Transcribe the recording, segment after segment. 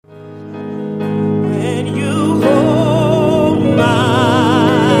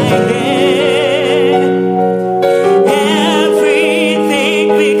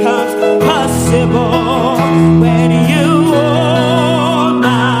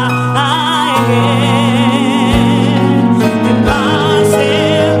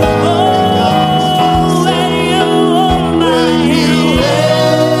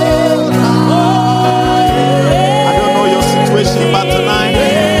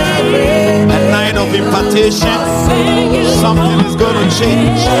impartation, something is going to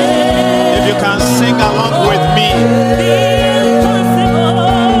change. If you can sing along with me.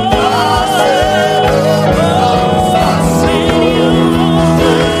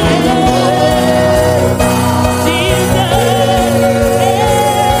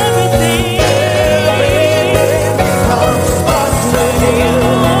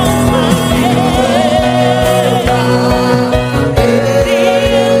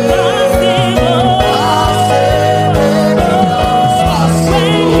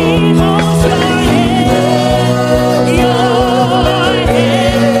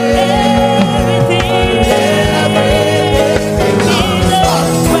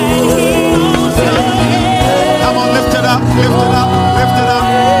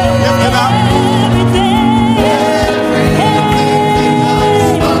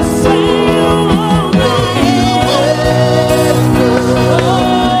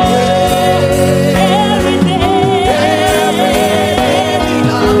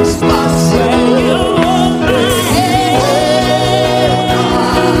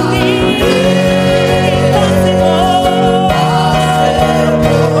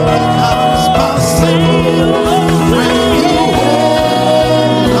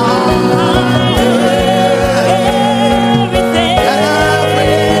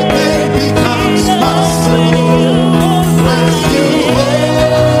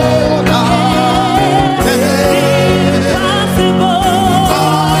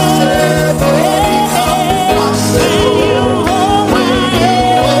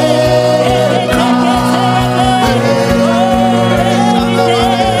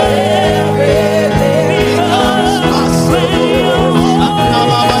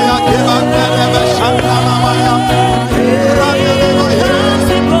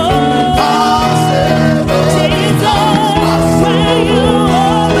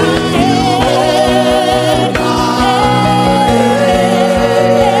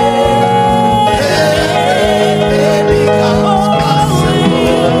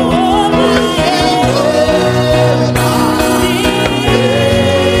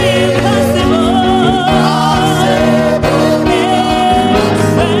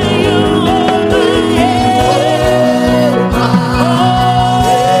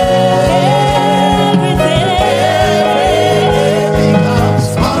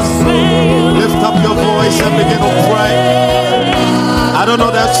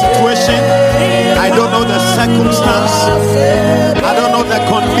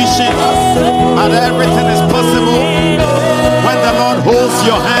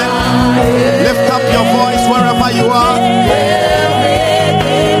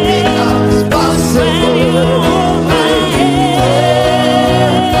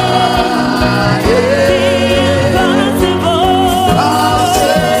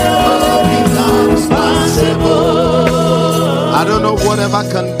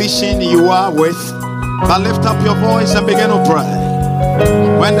 Condition you are with, but lift up your voice and begin to pray.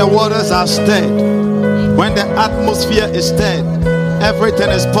 When the waters are stirred, when the atmosphere is stirred, everything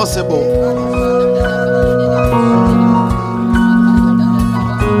is possible.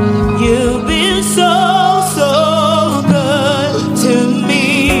 You've been so good to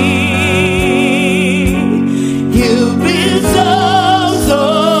me. You've been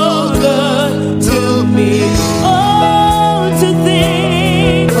so good to me. Oh, to think.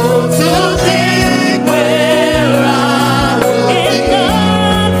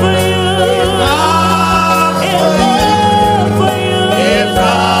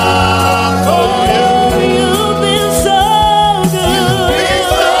 For you.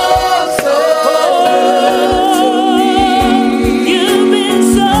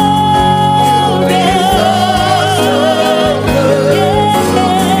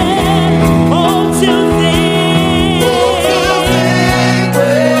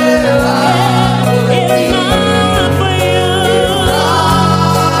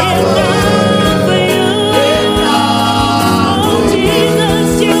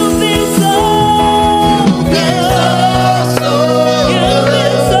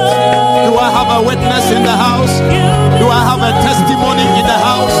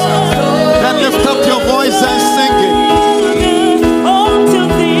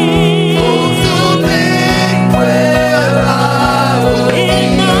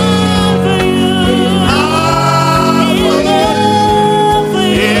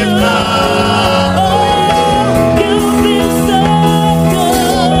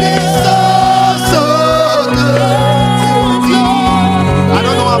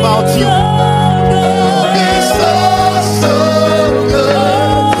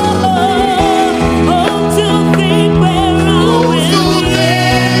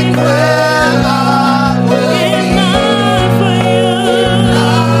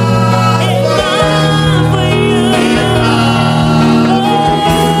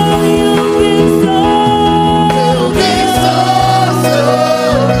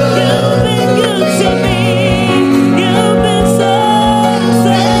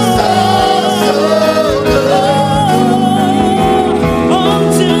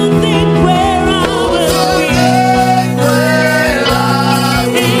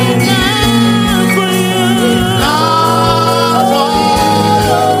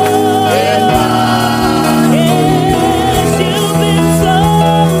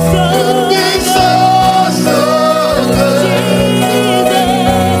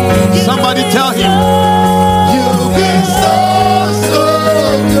 Tell him. You've been so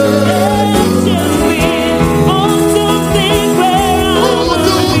good to me. Oh, to think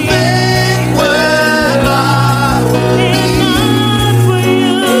where I would be. If not for you.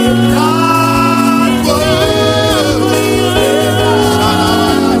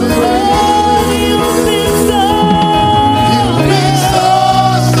 You've been so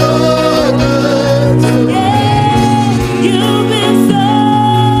good to me. You've been so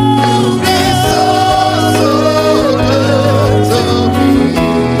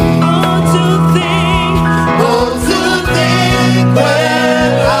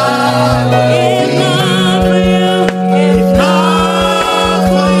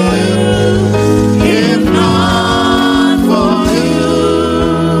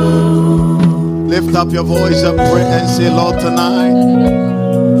Lift up your voice and pray and say, Lord, tonight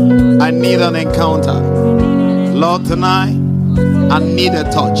I need an encounter. Lord, tonight I need a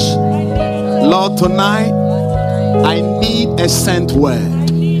touch. Lord, tonight I need a sent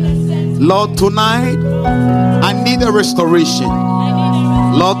word. Lord, tonight I need a restoration.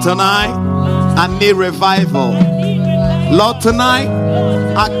 Lord, tonight I need revival. Lord, tonight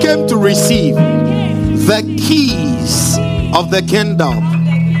I came to receive the keys of the kingdom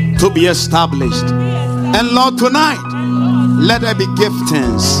to be established. And Lord, tonight let there be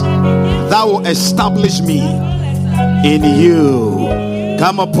giftings that will establish me in you.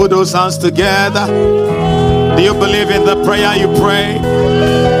 Come on, put those hands together. Do you believe in the prayer you pray?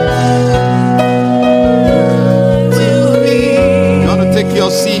 You want to take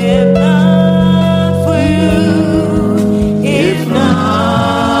your seat? If not for you, if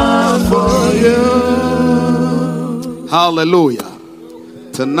not for you. Hallelujah.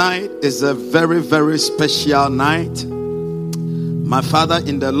 Tonight is a very, very special night. My father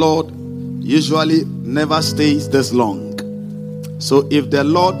in the Lord usually never stays this long. So if the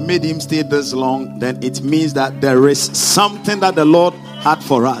Lord made him stay this long, then it means that there is something that the Lord had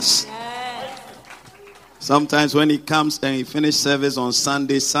for us. Sometimes when he comes and he finishes service on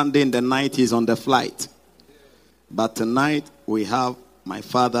Sunday in the night, he's on the flight. But tonight we have my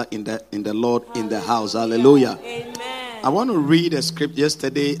father in the Lord in the house. Hallelujah. Amen. I want to read a script.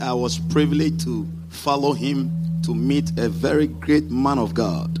 Yesterday I was privileged to follow him to meet a very great man of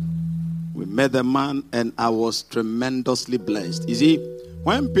God. We met the man and I was tremendously blessed. You see,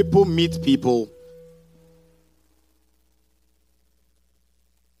 when people meet people,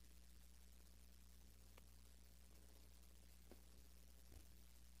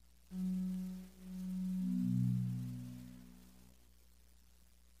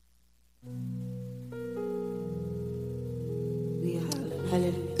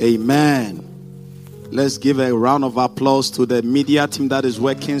 amen. Let's give a round of applause to the media team that is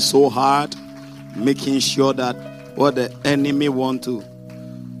working so hard, making sure that what the enemy want to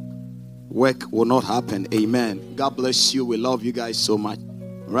work will not happen. Amen. God bless you. We love you guys so much.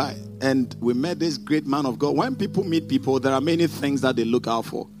 Right. And we met this great man of God. When people meet people, there are many things that they look out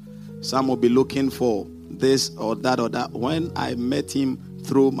for. Some will be looking for this or that or that. When I met him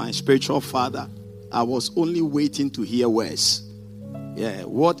through my spiritual father, I was only waiting to hear words. Yeah,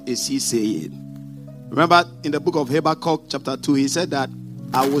 what is he saying? Remember in the book of Habakkuk chapter 2, he said that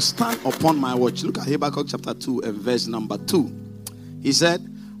I will stand upon my watch. Look at Habakkuk chapter 2 and verse number 2. He said,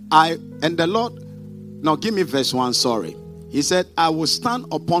 the Lord, now give me verse 1, sorry. He said, I will stand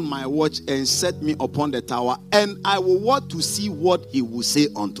upon my watch and set me upon the tower, and I will want to see what he will say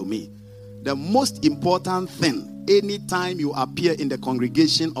unto me. The most important thing, anytime you appear in the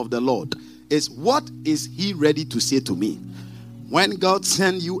congregation of the Lord, is what is he ready to say to me? When God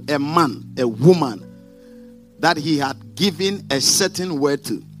sent you a man, a woman, that he had given a certain word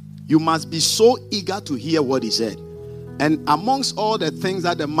to, you must be so eager to hear what he said. And amongst all the things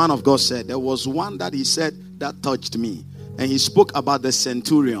that the man of God said, there was one that he said that touched me. And he spoke about the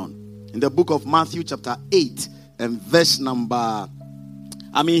centurion in the book of Matthew chapter 8 and verse number,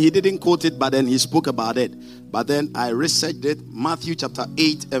 he didn't quote it, but then he spoke about it. But then I researched it, Matthew chapter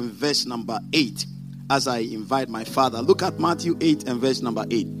 8 and verse number 8, as I invite my father. Look at Matthew 8 and verse number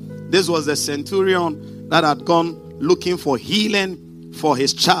 8. This was the centurion that had gone looking for healing for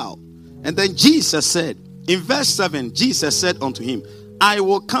his child. And then Jesus said, in verse 7, Jesus said unto him, I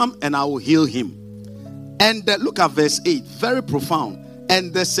will come and I will heal him. And look at verse 8, very profound.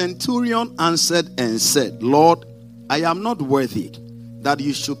 And the centurion answered and said, Lord, I am not worthy that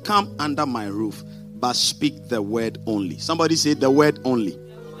you should come under my roof, but speak the word only. Somebody say the word only.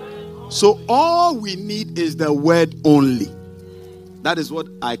 So all we need is the word only. That is what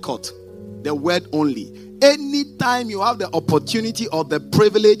I caught. The word only. Anytime you have the opportunity or the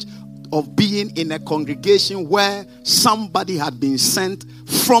privilege of being in a congregation where somebody had been sent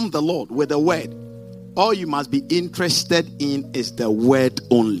from the Lord with the word. All you must be interested in is the word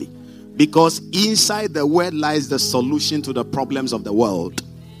only. Because inside the word lies the solution to the problems of the world.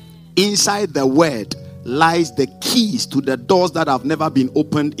 Inside the word lies the keys to the doors that have never been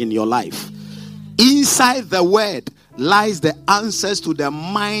opened in your life. Inside the word lies the answers to the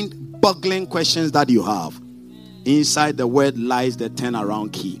mind-boggling questions that you have. Inside the word lies the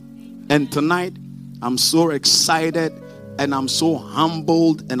turnaround key. And tonight, I'm so excited and I'm so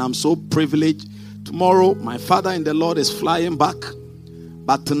humbled and I'm so privileged. Tomorrow, my father in the Lord is flying back.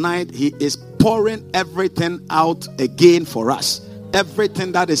 But tonight, he is pouring everything out again for us.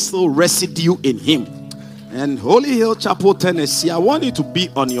 Everything that is still residue in him. And Holy Hill Chapel, Tennessee, I want you to be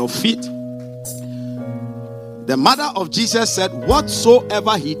on your feet. The mother of Jesus said,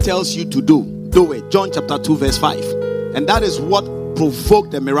 whatsoever he tells you to do, do it. John chapter 2 verse 5. And that is what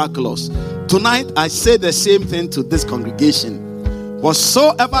provoked the miraculous. Tonight I say the same thing to this congregation.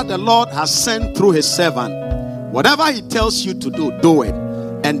 Whatsoever the Lord has sent through his servant, whatever he tells you to do, do it.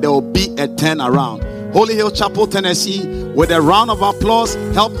 And there will be a turnaround. Holy Hill Chapel, Tennessee, with a round of applause,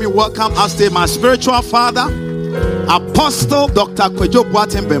 help me welcome as my spiritual father, Apostle Dr. Kwadwo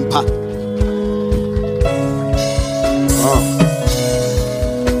Boateng Bempah. Wow.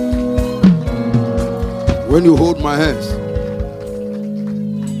 When you hold my hands,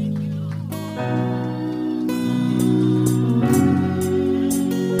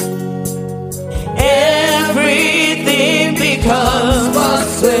 everything becomes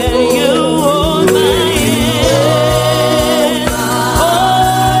possible when you hold my hand.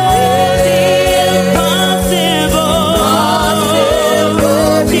 Oh, the impossible,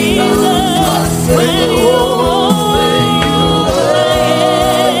 Jesus, when you hold my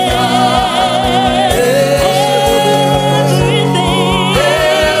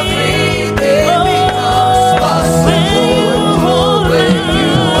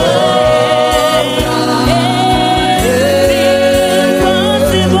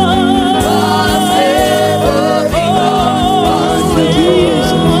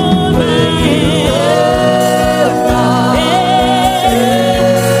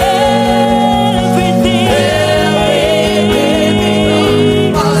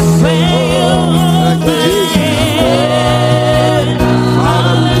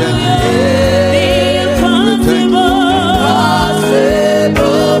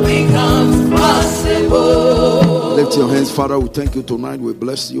your hands. Father, we thank you tonight. We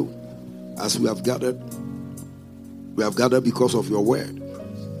bless you as we have gathered. We have gathered because of your word.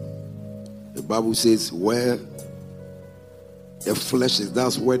 The Bible says, where the flesh is,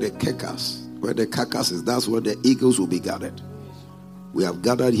 that's where the carcass. Where the carcass is, that's where the eagles will be gathered. We have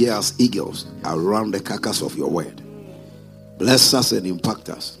gathered here as eagles around the carcass of your word. Bless us and impact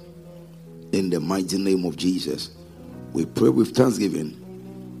us. In the mighty name of Jesus, we pray with thanksgiving.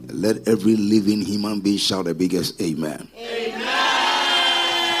 Let every living human being shout the biggest amen.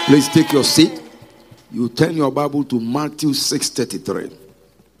 Amen. Please take your seat. You turn your Bible to Matthew 6:33.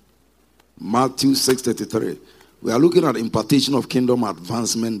 Matthew 6:33. We are looking at impartation of kingdom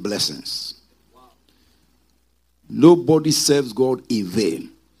advancement blessings. Nobody serves God in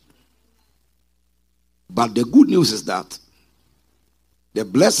vain. But the good news is that the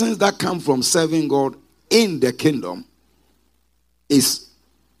blessings that come from serving God in the kingdom is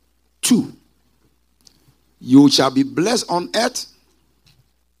two. You shall be blessed on earth,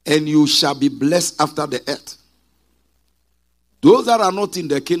 and you shall be blessed after the earth. Those that are not in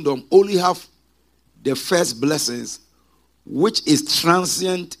the kingdom only have the first blessings, which is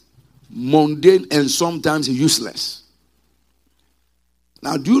transient, mundane, and sometimes useless.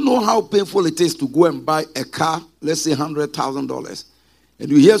 Now, do you know how painful it is to go and buy a car, let's say $100,000,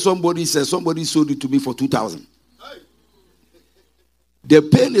 and you hear somebody say, somebody sold it to me for $2,000? The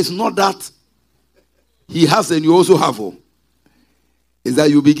pain is not that he has and you also have. Is that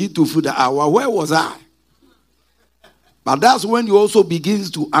you begin to feel that, where was I? But that's when you also begin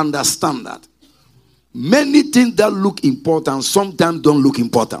to understand that many things that look important sometimes don't look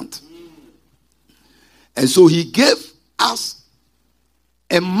important. And so he gave us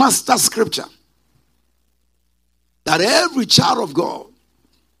a master scripture that every child of God,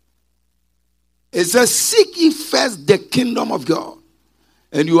 it says, seek ye first the kingdom of God.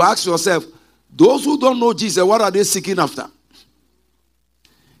 And you ask yourself, those who don't know Jesus, what are they seeking after?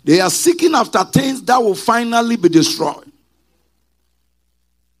 They are seeking after things that will finally be destroyed.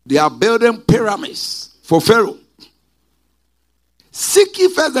 They are building pyramids for Pharaoh. Seek ye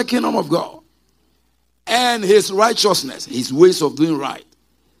first the kingdom of God and his righteousness, his ways of doing right.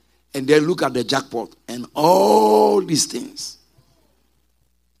 And then look at the jackpot and all these things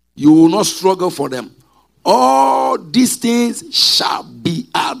You will not struggle for them. All these things shall be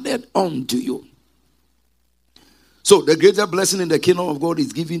added unto you. So the greater blessing in the kingdom of God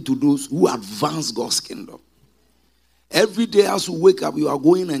is given to those who advance God's kingdom. Every day as you wake up, you are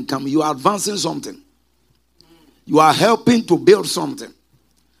going and coming. You are advancing something. You are helping to build something.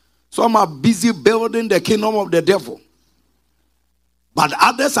 Some are busy building the kingdom of the devil. But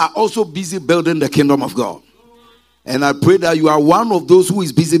others are also busy building the kingdom of God. And I pray that you are one of those who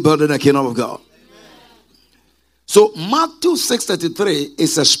is busy building the kingdom of God. So Matthew 6:33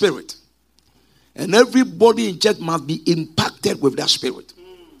 is a spirit. And everybody in church must be impacted with that spirit.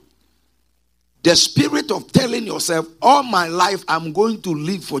 The spirit of telling yourself, all my life I'm going to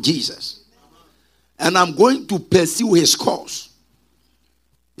live for Jesus. And I'm going to pursue his cause.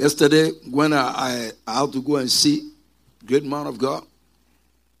 Yesterday, when I had to go and see great man of God,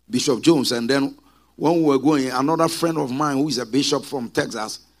 Bishop Jones, and then when we were going, another friend of mine who is a bishop from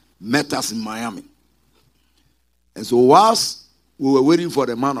Texas met us in Miami. And so whilst we were waiting for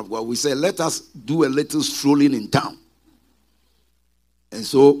the man of God, we said, let us do a little strolling in town. And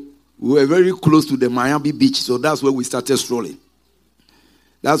so we were very close to the Miami beach, so that's where we started strolling.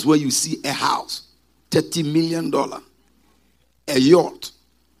 That's where you see a house, $30 million, a yacht,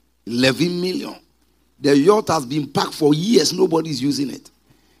 11 million. The yacht has been parked for years, nobody's using it.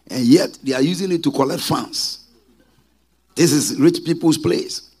 And yet they are using it to collect funds. This is rich people's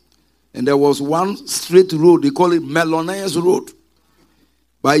place. And there was one straight road, they call it Melonaire's Road.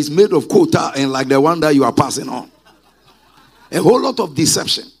 But it's made of quota and like the one that you are passing on. A whole lot of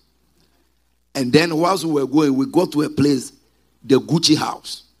deception. And then whilst we were going, we got to a place, the Gucci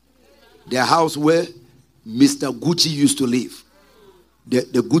house. The house where Mr. Gucci used to live. The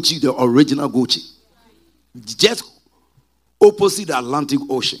Gucci, the original Gucci. Just opposite the Atlantic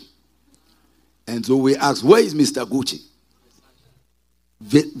Ocean. And so we asked, where is Mr. Gucci?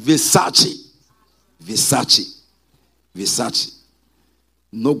 Versace.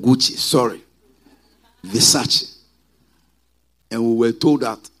 No Gucci, sorry. Versace. And we were told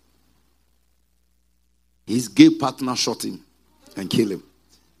that his gay partner shot him and killed him.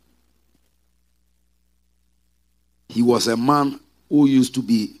 He was a man who used to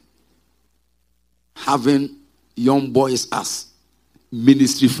be having young boys as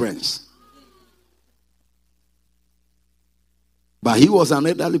ministry friends. But he was an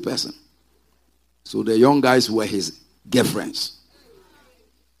elderly person. So the young guys were his girlfriends.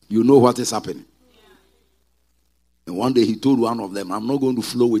 You know what is happening. And one day he told one of them, I'm not going to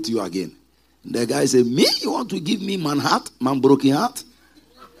flow with you again. And the guy said, me? You want to give me man broken heart?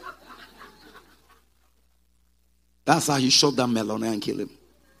 That's how he shot that Melania and killed him.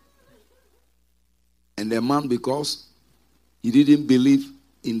 And the man, because he didn't believe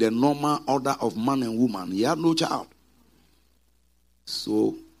in the normal order of man and woman, he had no child.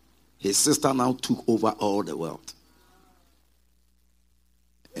 So his sister now took over all the world.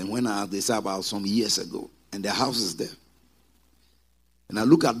 And when I had this about some years ago, and the house is there. And I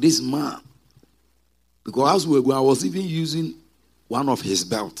look at this man, because as we were going, I was even using one of his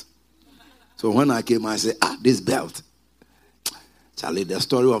belt. So when I came, I said, this belt. Charlie, the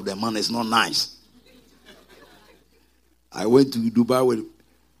story of the man is not nice. I went to Dubai with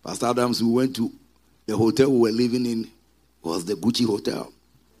Pastor Adams. We went to the hotel we were living in. Was the Gucci hotel.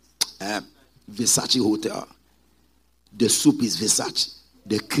 Versace hotel. The soup is Versace.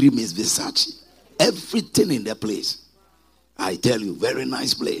 The cream is Versace. Everything in the place. I tell you, very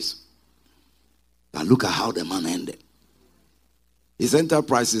nice place. But look at how the man ended. His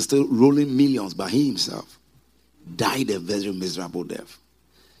enterprise is still rolling millions, but he himself died a very miserable death.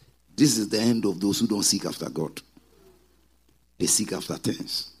 This is the end of those who don't seek after God. They seek after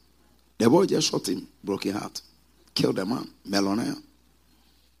things. The boy just shot him, broken heart. Killed the man, Melania.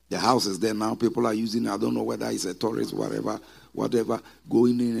 The house is there now. People are using it. I don't know whether it's a tourist, whatever,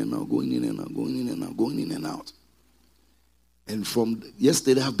 going in and out, going in and out, going in and out, going in and out. And from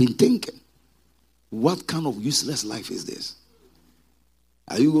yesterday, I've been thinking, what kind of useless life is this?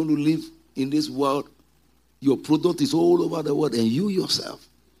 Are you going to live in this world? Your product is all over the world, and you yourself.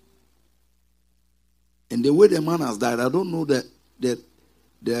 And the way the man has died, I don't know that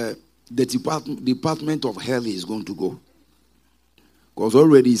the department of hell is going to go. Because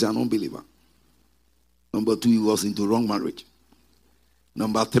already he's an unbeliever. Number 2, he was into wrong marriage.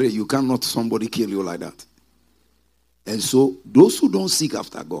 Number 3, you cannot somebody kill you like that. And so those who don't seek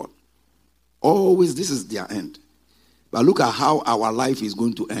after God, always this is their end. But look at how our life is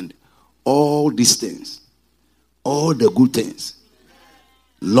going to end. All these things, all the good things,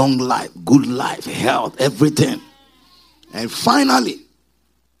 long life, good life, health, everything. And finally,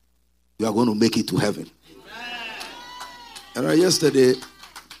 you are going to make it to heaven. And yesterday,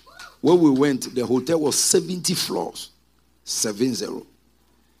 when we went, the hotel was 70 floors. 70.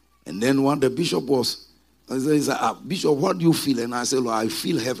 And then when the bishop was, he said, Bishop, what do you feel? And I said, Lord, I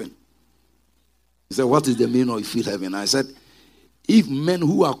feel heaven. He said, what is the meaning of you feel heaven? I said, if men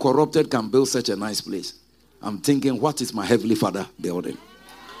who are corrupted can build such a nice place, I'm thinking, what is my heavenly Father building?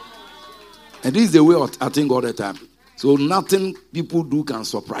 And this is the way I think all the time. So nothing people do can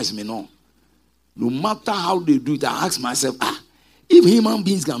surprise me, no. No matter how they do it, I ask myself, if human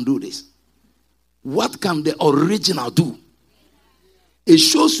beings can do this, what can the original do? It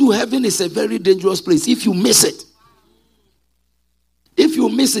shows you heaven is a very dangerous place if you miss it. If you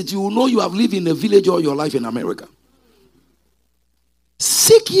miss it, you will know you have lived in a village all your life in America.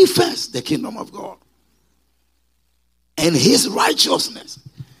 Seek ye first the kingdom of God and his righteousness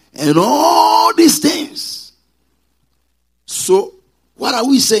and all these things. So, what are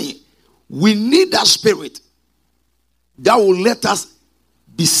we saying? We need that spirit that will let us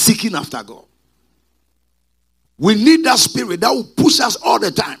be seeking after God. We need that spirit that will push us all the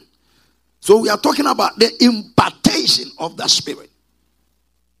time. So we are talking about the impartation of the spirit.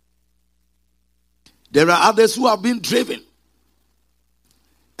 There are others who have been driven.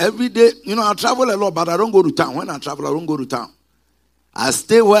 Every day, I travel a lot, but I don't go to town. When I travel, I don't go to town. I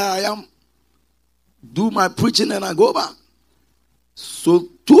stay where I am, do my preaching, and I go back. So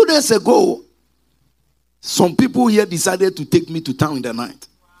 2 days ago, some people here decided to take me to town in the night.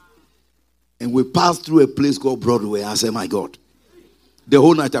 And we passed through a place called Broadway. I said, my God. The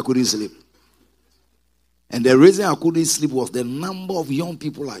whole night I couldn't sleep. And the reason I couldn't sleep was the number of young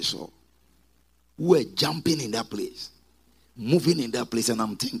people I saw who were jumping in that place, moving in that place. And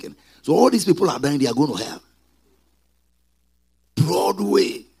I'm thinking, so all these people are dying, they are going to hell.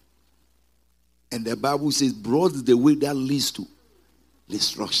 Broadway. And the Bible says, broad is the way that leads to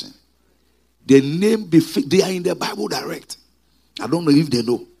destruction. The name, they are in the Bible direct. I don't know if they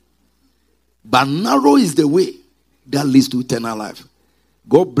know. But narrow is the way that leads to eternal life.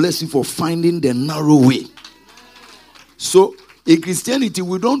 God bless you for finding the narrow way. So, in Christianity,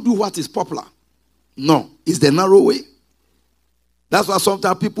 we don't do what is popular. No, it's the narrow way. That's why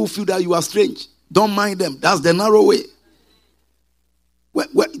sometimes people feel that you are strange. Don't mind them. That's the narrow way.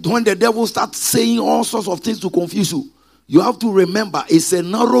 When the devil starts saying all sorts of things to confuse you, you have to remember it's a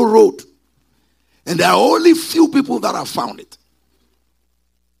narrow road. And there are only few people that have found it.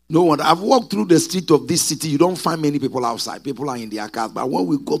 No wonder. I've walked through the street of this city. You don't find many people outside. People are in their cars. But when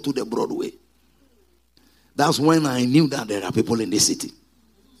we go to the Broadway, that's when I knew that there are people in this city.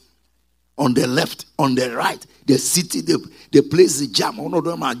 On the left, on the right, the city, the place is jam. All of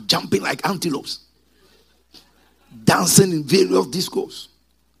them are jumping like antelopes. Dancing in various discos.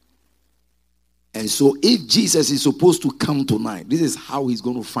 And so if Jesus is supposed to come tonight, this is how he's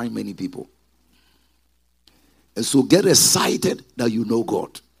going to find many people. And so get excited that you know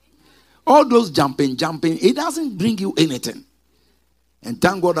God. All those jumping, it doesn't bring you anything. And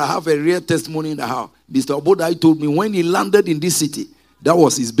thank God I have a real testimony in the house. Mr. Obodai told me when he landed in this city, that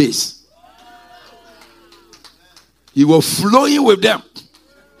was his base. He was flowing with them.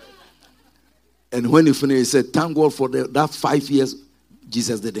 And when he finished, he said, thank God for that 5 years,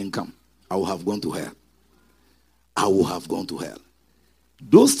 Jesus didn't come. I would have gone to hell. I would have gone to hell.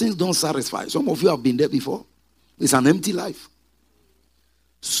 Those things don't satisfy. Some of you have been there before. It's an empty life.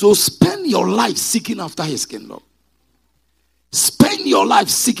 So spend your life seeking after his kingdom. Spend your life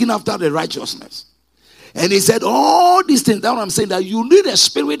seeking after the righteousness. And he said, all these things, that's what I'm saying, that you need a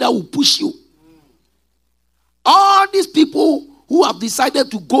spirit that will push you. All these people who have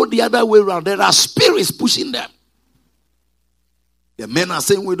decided to go the other way around, there are spirits pushing them. The men are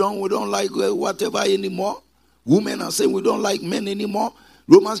saying we don't like whatever anymore. Women are saying we don't like men anymore.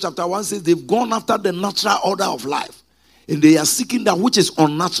 Romans chapter 1 says they've gone after the natural order of life. And they are seeking that which is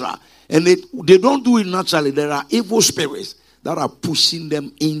unnatural. And they don't do it naturally. There are evil spirits that are pushing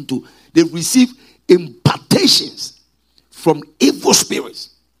them into. They receive impartations from evil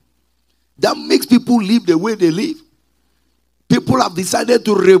spirits. That makes people live the way they live. People have decided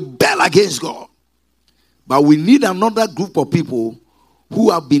to rebel against God. But we need another group of people who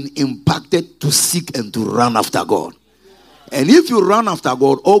have been impacted to seek and to run after God. And if you run after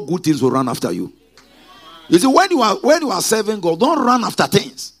God, all good things will run after you. You see, when you are serving God, don't run after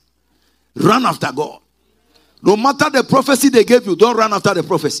things. Run after God. No matter the prophecy they gave you, don't run after the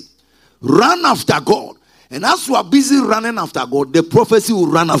prophecy. Run after God. And as you are busy running after God, the prophecy will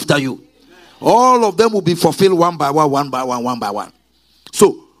run after you. All of them will be fulfilled one by one, one by one, one by one.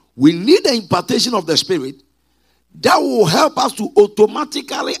 So, we need the impartation of the Spirit that will help us to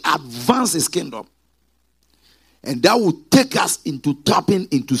automatically advance his kingdom. And that will take us into tapping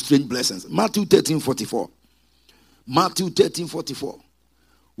into strange blessings. Matthew 13:44. Matthew 13:44.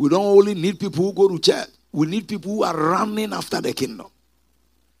 We don't only need people who go to church. We need people who are running after the kingdom.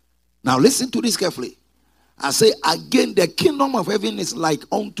 Now listen to this carefully. I say again, the kingdom of heaven is like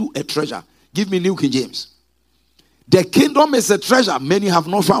unto a treasure. Give me New King James. The kingdom is a treasure. Many have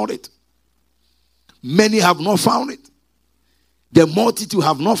not found it. Many have not found it. The multitude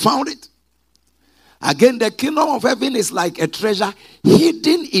have not found it. Again, the kingdom of heaven is like a treasure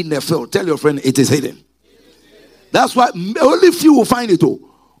hidden in the field. Tell your friend it is hidden. That's why only few will find it.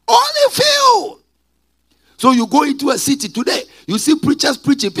 Only few. So you go into a city today, you see preachers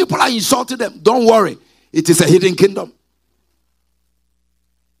preaching, people are insulting them. Don't worry, it is a hidden kingdom.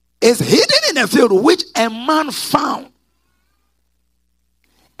 It's hidden in a field which a man found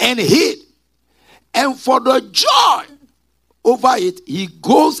and hid. And for the joy over it, he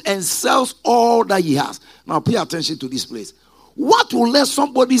goes and sells all that he has. Now pay attention to this place. What will let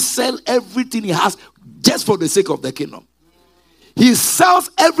somebody sell everything he has just for the sake of the kingdom? He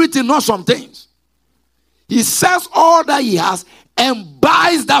sells everything, not some things. He sells all that he has and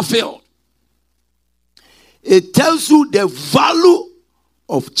buys that field. It tells you the value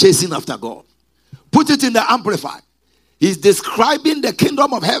of chasing after God. Put it in the Amplified. He's describing the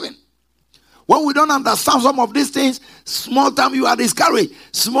kingdom of heaven. When we don't understand some of these things, small time you are discouraged.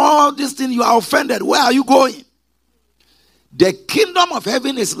 Small this thing you are offended. Where are you going? The kingdom of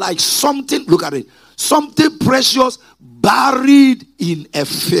heaven is like something, look at it, something precious buried in a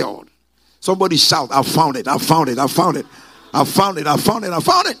field. Somebody shout, I found it, I found it, I found it, I found it, I found it, I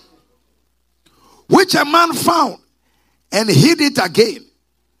found it. Which a man found and hid it again.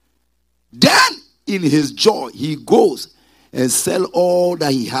 Then in his joy, he goes and sells all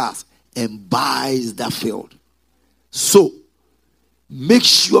that he has and buys that field. So, make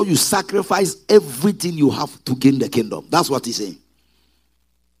sure you sacrifice everything you have to gain the kingdom. That's what he's saying.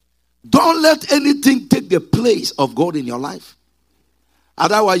 Don't let anything take the place of God in your life.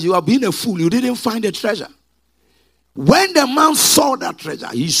 Otherwise, you are being a fool. You didn't find the treasure. When the man saw that treasure,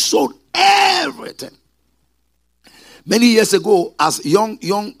 he sold everything. Many years ago, as young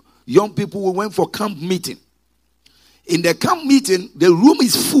people, we went for camp meeting. In the camp meeting, the room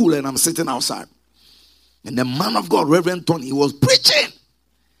is full and I'm sitting outside. And the man of God, Reverend Tony, he was preaching.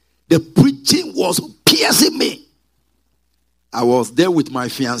 The preaching was piercing me. I was there with my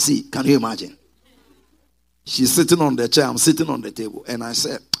fiancée. Can you imagine? She's sitting on the chair, I'm sitting on the table. And I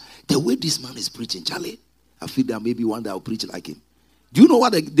said, the way this man is preaching, Charlie, I feel that maybe one day I'll preach like him. Do you know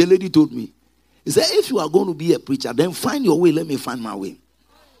what the lady told me? He said, if you are going to be a preacher, then find your way, let me find my way.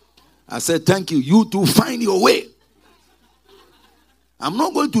 I said, thank you. You too, find your way. I'm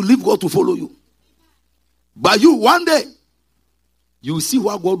not going to leave God to follow you. But you, one day, you will see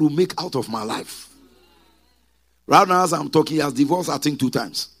what God will make out of my life. Right now, as I'm talking, he has divorced, I think, 2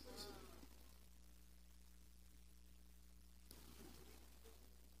 times.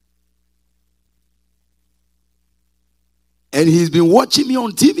 And he's been watching me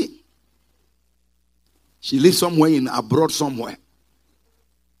on TV. She lives somewhere in abroad somewhere.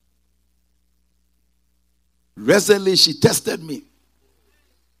 Recently, she tested me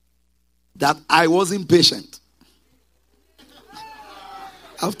that I wasn't patient.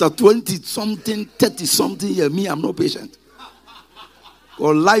 After 20-something, 30-something years, me, I'm not patient.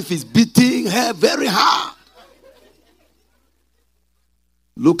 Because life is beating her very hard.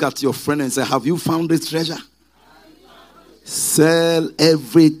 Look at your friend and say, have you found this treasure? Sell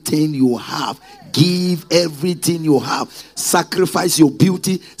everything you have. Give everything you have. Sacrifice your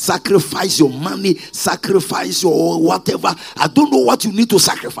beauty. Sacrifice your money. Sacrifice your whatever. I don't know what you need to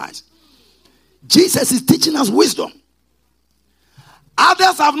sacrifice. Jesus is teaching us wisdom.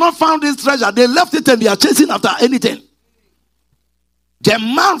 Others have not found this treasure. They left it and they are chasing after anything. The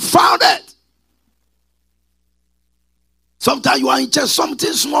man found it. Sometimes you are in church,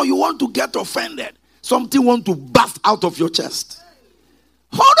 something small, you want to get offended. Something want to burst out of your chest.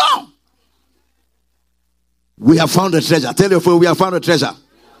 Hold on. We have found a treasure. Tell your friend, we have found a treasure.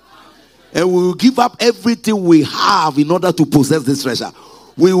 And we will give up everything we have in order to possess this treasure.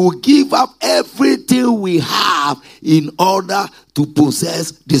 We will give up everything we have in order to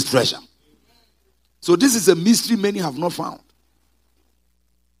possess this treasure. So this is a mystery many have not found.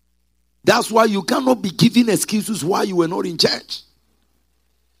 That's why you cannot be giving excuses why you were not in church.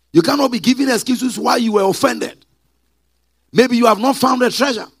 You cannot be giving excuses why you were offended. Maybe you have not found a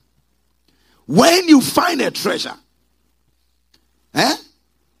treasure. When you find a treasure,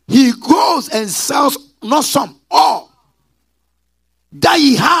 he goes and sells not some, all that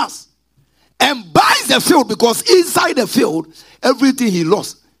he has and buys the field, because inside the field, everything he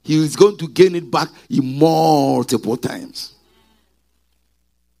lost, he is going to gain it back in multiple times.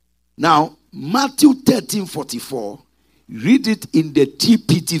 Now, Matthew 13:44 Read it in the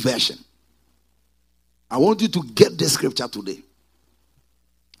TPT version. I want you to get the scripture today.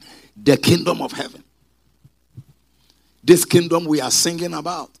 The kingdom of heaven. This kingdom we are singing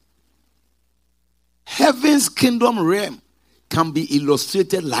about. Heaven's kingdom realm can be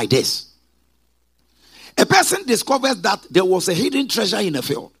illustrated like this. A person discovers that there was a hidden treasure in a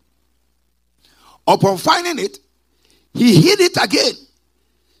field. Upon finding it, he hid it again.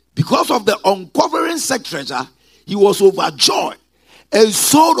 Because of the uncovering said treasure, he was overjoyed and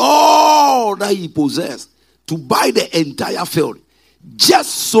sold all that he possessed to buy the entire field, just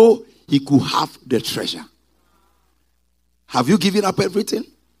so he could have the treasure. Have you given up everything?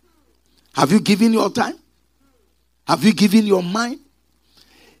 Have you given your time? Have you given your mind?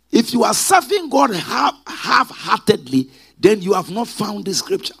 If you are serving God half-heartedly, then you have not found the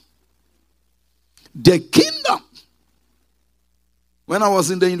scripture. The kingdom. When I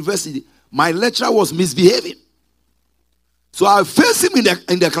was in the university, my lecturer was misbehaving. So I faced him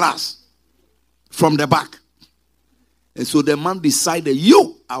in the class from the back. And so the man decided,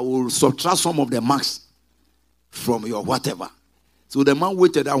 I will subtract some of the marks from your whatever. So the man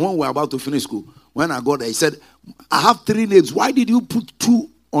waited, and when we were about to finish school, when I got there, he said, I have 3 names. Why did you put 2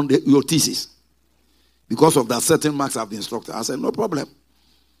 on your thesis? Because of that certain marks I've been instructed. I said, no problem.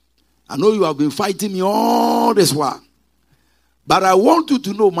 I know you have been fighting me all this while. But I want you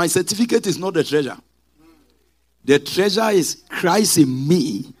to know my certificate is not the treasure. The treasure is Christ in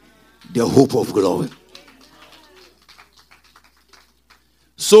me, the hope of glory.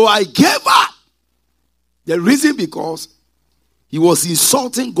 So I gave up. The reason because he was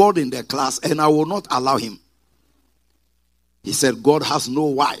insulting God in the class, and I will not allow him. He said, God has no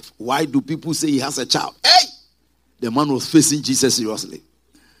wife. Why do people say he has a child? Hey! The man was facing Jesus seriously.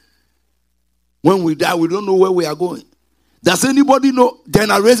 When we die, we don't know where we are going. Does anybody know?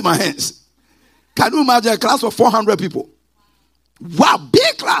 Then I raise my hands. Can you imagine a class of 400 people? Wow,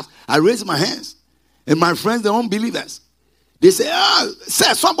 big class. I raise my hands. And my friends, the unbelievers, they say,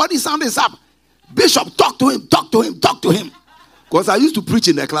 sir, somebody sound this up. Bishop, talk to him, talk to him, talk to him. Because I used to preach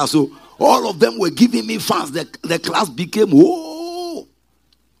in the class, so all of them were giving me fans. The class became, whoa.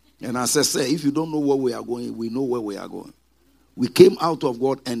 And I said, sir, if you don't know where we are going, we know where we are going. We came out of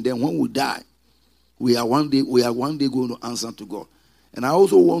God, and then when we die, we are one day going to answer to God. And I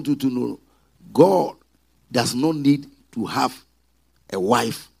also want you to know, God does not need to have a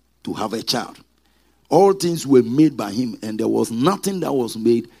wife to have a child. All things were made by him, and there was nothing that was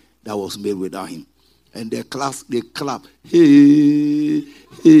made without him. And the class, they clap. Hey,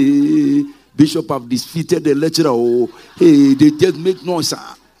 hey, Bishop have defeated the lecturer. Oh, hey, they just make noise.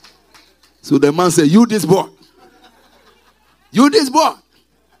 So the man said, you this boy. You this boy.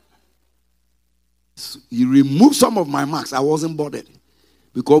 So he removed some of my marks. I wasn't bothered.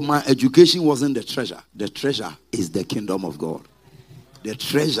 Because my education wasn't the treasure. The treasure is the kingdom of God. The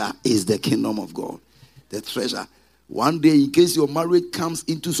treasure is the kingdom of God. The treasure. One day, in case your marriage comes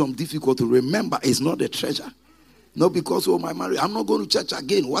into some difficulty, remember, it's not the treasure. Not because of my marriage. I'm not going to church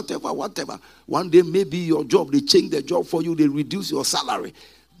again. Whatever. One day, maybe your job, they change the job for you. They reduce your salary.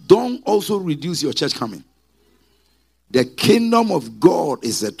 Don't also reduce your church coming. The kingdom of God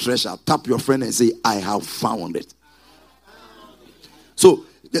is a treasure. Tap your friend and say, I have found it. So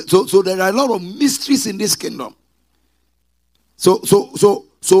there are a lot of mysteries in this kingdom. So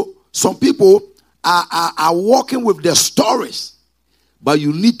some people are walking with the stories, but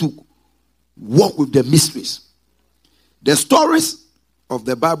you need to walk with the mysteries. The stories of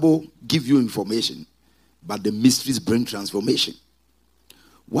the Bible give you information, but the mysteries bring transformation.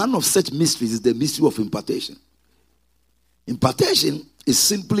 One of such mysteries is the mystery of impartation. Impartation is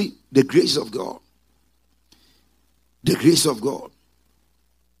simply the grace of God. The grace of God.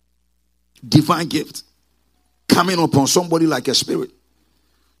 Divine gift coming upon somebody like a spirit,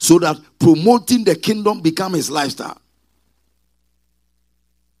 so that promoting the kingdom become his lifestyle.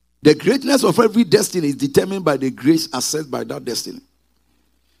 The greatness of every destiny is determined by the grace accessed by that destiny.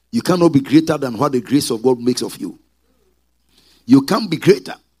 You cannot be greater than what the grace of God makes of you. You can't be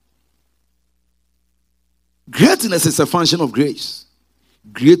greater. Greatness is a function of grace.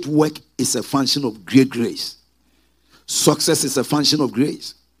 Great work is a function of great grace. Success is a function of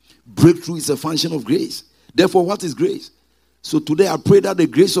grace. Breakthrough is a function of grace. Therefore, what is grace? So today I pray that the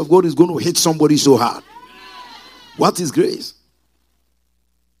grace of God is going to hit somebody so hard. What is grace?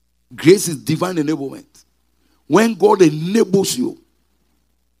 Grace is divine enablement. When God enables you,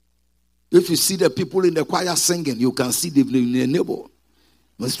 if you see the people in the choir singing, you can see they've been enabled.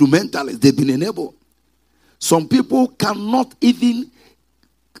 Instrumentalists, they've been enabled. Some people cannot even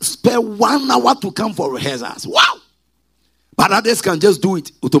spare 1 hour to come for rehearsals. Wow! But others can just do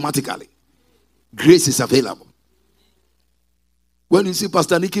it automatically. Grace is available. When you see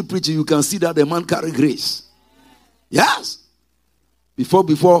Pastor Nicky preaching, you can see that the man carry grace. Yes.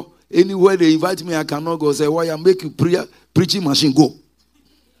 Before anywhere they invite me, I cannot go. Say, why I make you preaching machine go.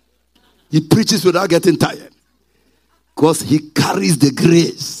 He preaches without getting tired. Because he carries the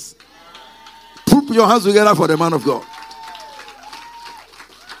grace. Put your hands together for the man of God.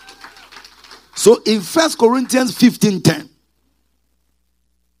 So in 1 Corinthians 15:10,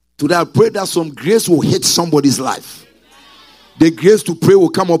 today I pray that some grace will hit somebody's life. The grace to pray will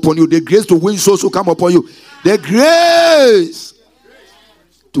come upon you. The grace to win souls will come upon you. The grace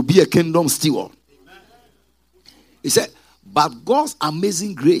to be a kingdom steward. He said, but God's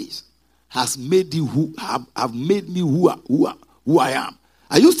amazing grace has made you have made me who I am.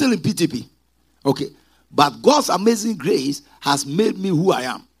 Are you still in PTP? Okay. But God's amazing grace has made me who I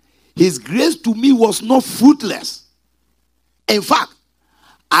am. His grace to me was not fruitless. In fact,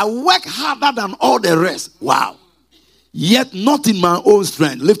 I work harder than all the rest. Wow. Yet not in my own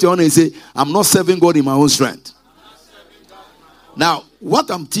strength. Lift your hand and say, I'm not serving God in my own strength. Now, what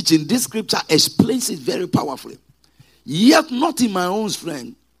I'm teaching, this scripture explains it very powerfully. Yet not in my own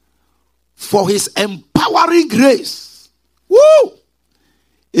strength, for his empowering grace,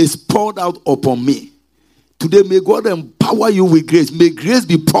 is poured out upon me. Today, may God empower you with grace. May grace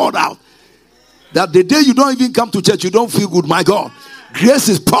be poured out. That the day you don't even come to church, you don't feel good. My God, grace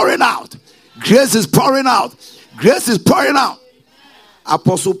is pouring out. Grace is pouring out. Grace is pouring out.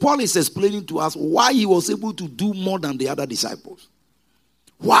 Apostle Paul is explaining to us why he was able to do more than the other disciples.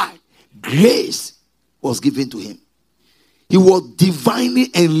 Why? Grace was given to him. He was divinely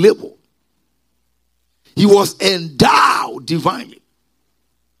enabled. He was endowed divinely.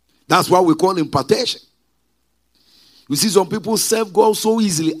 That's why we call impartation. You see, some people serve God so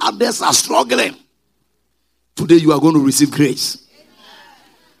easily, others are struggling. Today you are going to receive grace.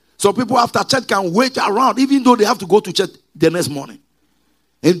 Some people after church can wait around, even though they have to go to church the next morning,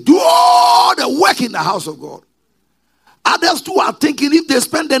 and do all the work in the house of God. Others too are thinking if they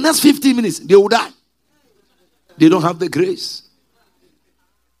spend the next 15 minutes, they will die. They don't have the grace.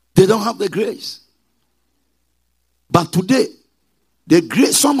 They don't have the grace. But today, the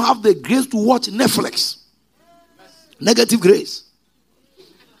grace, some have the grace to watch Netflix. Negative grace.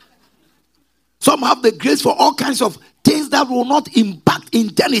 Some have the grace for all kinds of things that will not impact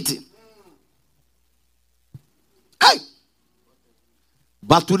eternity. Hey!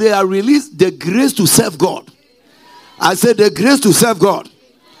 But today I release the grace to serve God. I said the grace to serve God.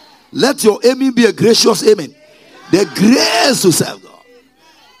 Let your amen be a gracious amen. The grace to serve God.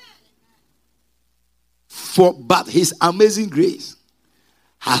 But his amazing grace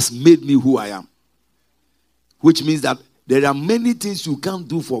has made me who I am. Which means that there are many things you can't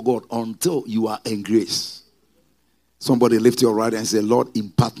do for God until you are in grace. Somebody lift your right hand and say, Lord,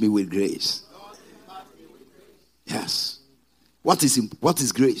 impart me with grace. Yes. What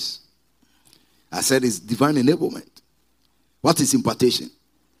is grace? I said it's divine enablement. What is impartation?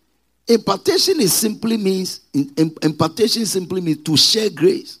 Impartation simply means to share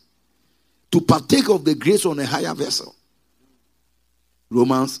grace. To partake of the grace on a higher vessel.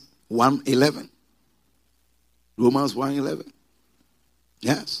 Romans 1:11. Romans 1:11.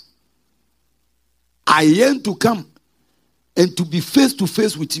 Yes. I yearn to come and to be face to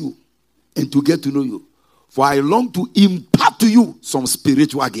face with you and to get to know you. For I long to impart to you some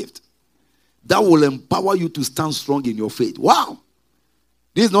spiritual gift that will empower you to stand strong in your faith. Wow.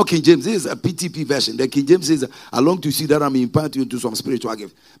 This is not King James. This is a PTP version. The King James says, I long to see that I'm imparting you into some spiritual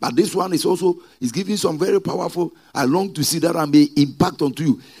gift. But this one is giving some very powerful. I long to see that I may impact onto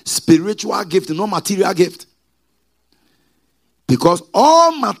you. Spiritual gift, not material gift. Because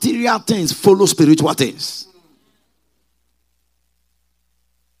all material things follow spiritual things.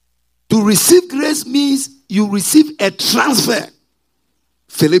 To receive grace means you receive a transfer.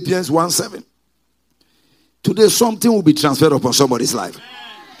 Philippians 1:7. Today something will be transferred upon somebody's life.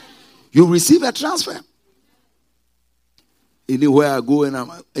 You receive a transfer. Anywhere I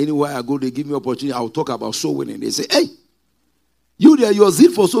go, they give me opportunity. I'll talk about soul winning. They say, hey, you there, your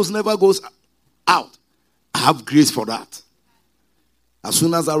zeal for souls never goes out. I have grace for that. As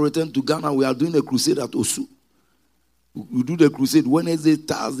soon as I return to Ghana, we are doing a crusade at Osu. We do the crusade Wednesday,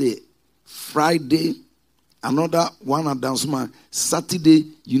 Thursday, Friday, another one at Dansuma, Saturday,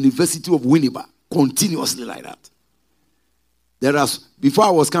 University of Winnipeg, continuously like that. Before I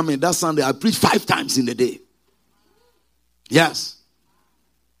was coming, that Sunday, I preached 5 times in the day. Yes.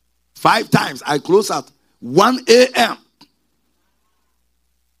 5 times. I close at 1 a.m.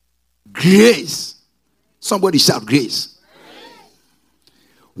 Grace. Somebody shout grace.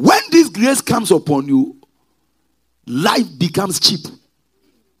 When this grace comes upon you, life becomes cheap.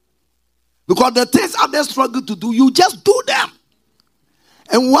 Because the things others struggle to do, you just do them.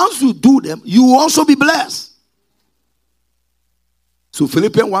 And once you do them, you will also be blessed. So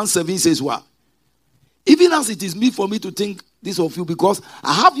Philippians 1:7 says what? Even as it is meet for me to think this of you, because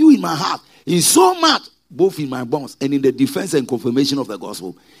I have you in my heart, in so much, both in my bonds and in the defense and confirmation of the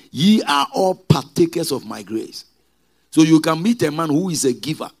gospel, ye are all partakers of my grace. So you can meet a man who is a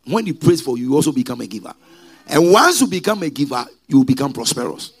giver. When he prays for you, you also become a giver. And once you become a giver, you become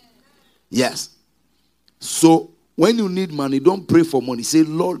prosperous. Yes. So when you need money, don't pray for money. Say,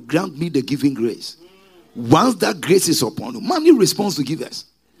 Lord, grant me the giving grace. Once that grace is upon you, money responds to givers.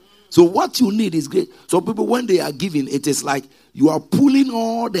 So what you need is great. So people, when they are giving, it is like you are pulling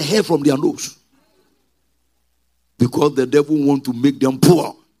all the hair from their nose. Because the devil wants to make them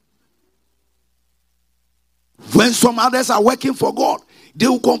poor. When some others are working for God, they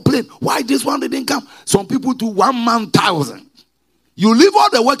will complain, why this one didn't come? Some people do 1 man 1,000. You leave all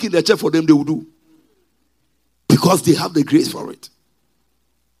the work in the church for them, they will do. Because they have the grace for it.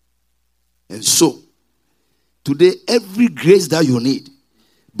 And so, today, every grace that you need,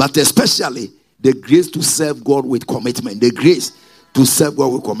 but especially the grace to serve God with commitment, the grace to serve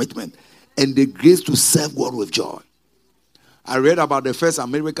God with commitment, and the grace to serve God with joy. I read about the first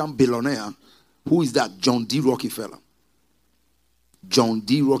American billionaire. Who is that? John D. Rockefeller. John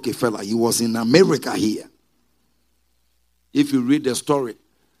D. Rockefeller. He was in America here. If you read the story,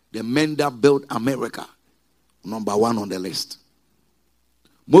 the men that built America, number 1 on the list.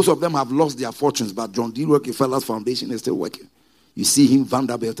 Most of them have lost their fortunes, but John D. Rockefeller's foundation is still working. You see him,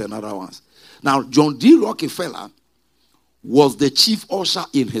 Vanderbilt and other ones. Now, John D. Rockefeller was the chief usher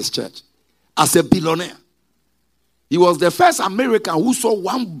in his church as a billionaire. He was the first American who saw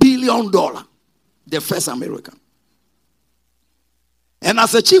 $1 billion. The first American. And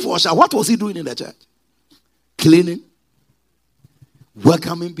as a chief usher, what was he doing in the church? Cleaning,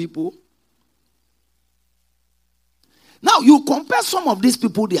 welcoming people. Now, you compare some of these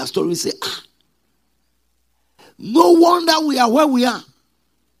people, their stories, say, no wonder we are where we are.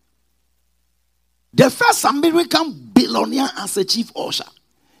 The first American billionaire as a chief usher,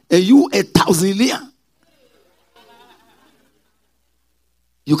 and you a thousandaire.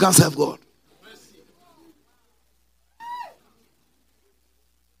 You can't serve God.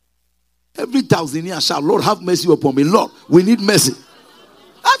 Every thousandaire shall, Lord, have mercy upon me. Lord, we need mercy.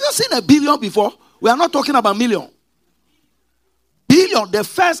 Have you seen a billion before? We are not talking about million. Billion, the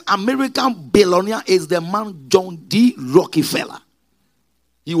first American billionaire is the man John D. Rockefeller.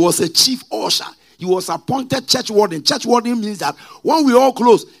 He was a chief usher. He was appointed church warden. Church warden means that when we all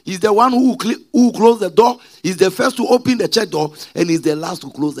close, he's the one who close the door. He's the first to open the church door, and he's the last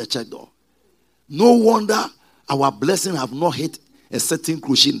to close the church door. No wonder our blessing have not hit a certain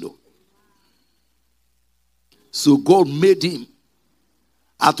crescendo. So God made him.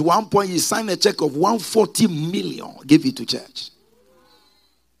 At one point, he signed a check of 140 million, gave it to church.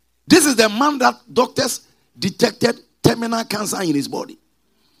 This is the man that doctors detected terminal cancer in his body.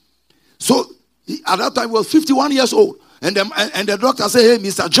 So, at that time, he was 51 years old. And the doctor said, hey,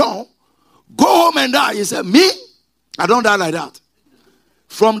 Mr. John, go home and die. He said, me? I don't die like that.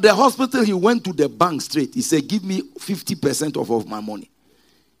 From the hospital, he went to the bank straight. He said, give me 50% of my money.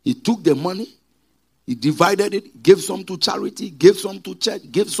 He took the money. He divided it, gave some to charity, gave some to church,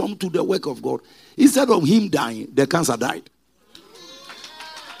 gave some to the work of God. Instead of him dying, the cancer died.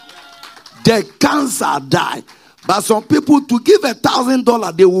 The cancer died. But some people, to give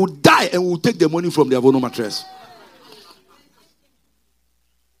 $1,000, they will die and will take the money from their own mattress.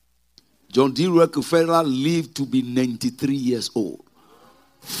 John D. Rockefeller lived to be 93 years old.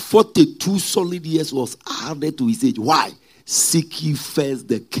 42 solid years was added to his age. Why? Seek ye first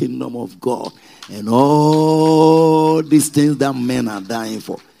the kingdom of God, and all these things that men are dying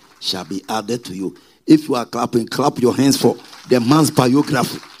for shall be added to you. If you are clapping, clap your hands for the man's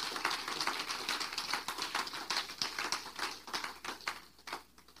biography.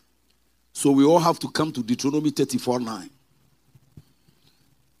 So we all have to come to Deuteronomy 34:9.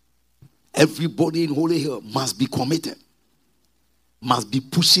 Everybody in Holy Hill must be committed, must be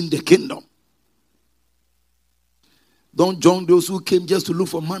pushing the kingdom. Don't join those who came just to look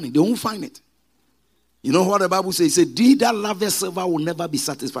for money. They won't find it. You know what the Bible says? It says, "He that loveth silver will never be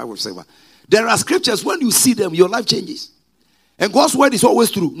satisfied with silver." There are scriptures, when you see them, your life changes. And God's word is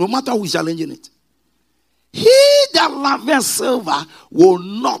always true, no matter who is challenging it. He that loveth silver will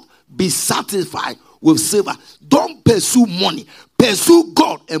not be satisfied with silver. Don't pursue money. Pursue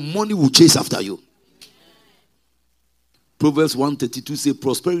God, and money will chase after you. Proverbs 1:32 says,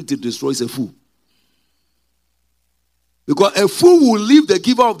 prosperity destroys a fool. Because a fool will leave the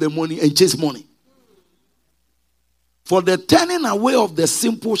giver of the money and chase money. For the turning away of the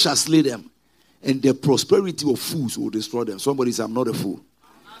simple shall slay them, and the prosperity of fools will destroy them. Somebody says, I'm not a fool.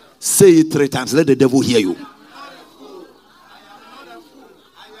 Say it 3 times. Let the devil hear you.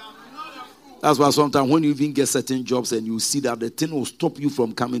 That's why sometimes when you even get certain jobs and you see that the thing will stop you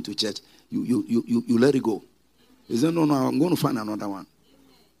from coming to church, you let it go. You say, no, I'm going to find another one.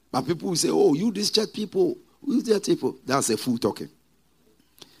 But people will say, oh, you this church people, you church people. That's a fool talking.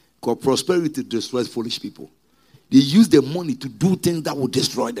 Because prosperity destroys foolish people. They use the money to do things that will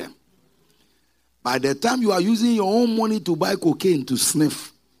destroy them. By the time you are using your own money to buy cocaine to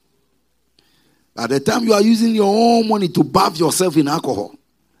sniff, by the time you are using your own money to bath yourself in alcohol,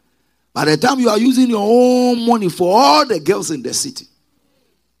 by the time you are using your own money for all the girls in the city,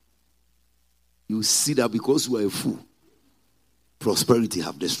 you see that because you are a fool, prosperity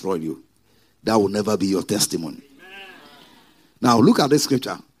have destroyed you. That will never be your testimony. Amen. Now look at this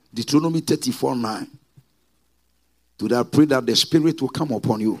scripture. Deuteronomy 34:9. To that, pray that the Spirit will come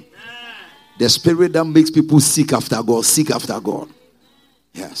upon you. Amen. The Spirit that makes people seek after God. Seek after God.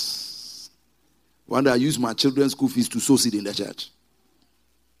 Yes. One day I used my children's school fees to sow seed in the church.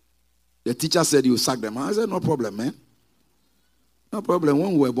 The teacher said, you sack them. I said, no problem, man. No problem.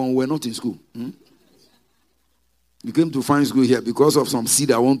 When we were born, we were not in school. You came to find school here because of some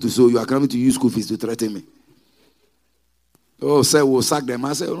seed I want to sow. You are coming to use school fees to threaten me. Oh, say we'll sack them.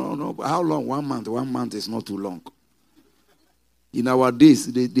 I said, no. How long? 1 month. 1 month is not too long. In our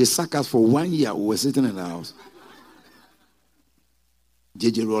days, they sack us for 1 year. We were sitting in the house.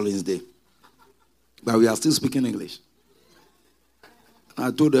 J.J. Rollins Day. But we are still speaking English. I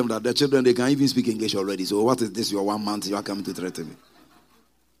told them that the children, they can even speak English already. So what is this? Your 1 month, you are coming to threaten me.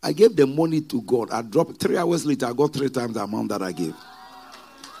 I gave the money to God. I dropped 3 hours later. I got 3 times the amount that I gave.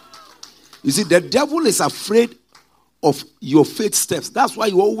 You see, the devil is afraid of your faith steps. That's why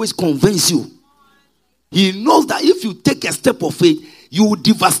he always convince you. He knows that if you take a step of faith, you will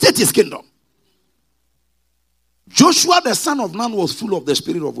devastate his kingdom. Joshua, the son of Nun, was full of the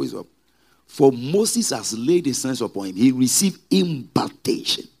spirit of wisdom. For Moses has laid his hands upon him. He received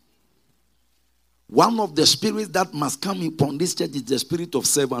impartation. One of the spirits that must come upon this church is the spirit of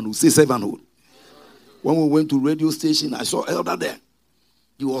servanthood. Say servanthood. When we went to radio station, I saw elder there.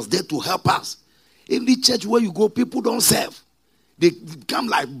 He was there to help us. In the church where you go, people don't serve. They come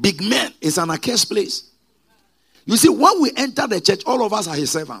like big men. It's an accursed place. You see, when we enter the church, all of us are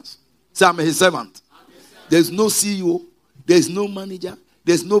his servants. Say, I'm his servant. There's no CEO. There's no manager.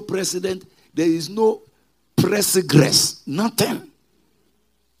 There's no president. There is no presigress. Nothing.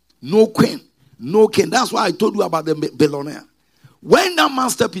 No queen. No king. That's why I told you about the billionaire. When that man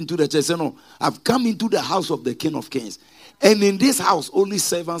stepped into the church, he said, no, I've come into the house of the King of Kings. And in this house, only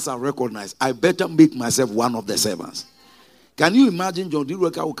servants are recognized. I better make myself one of the servants. Can you imagine John D.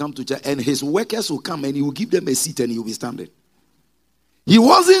 Worker will come to church and his workers will come and he will give them a seat and he will be standing. He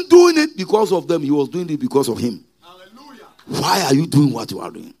wasn't doing it because of them. He was doing it because of him. Hallelujah. Why are you doing what you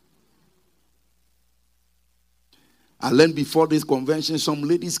are doing? I learned before this convention, some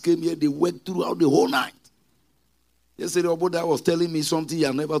ladies came here, they worked throughout the whole night. Yesterday, Oboda was telling me something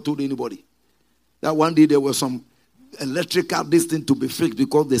I never told anybody. That one day there was some electrical distance to be fixed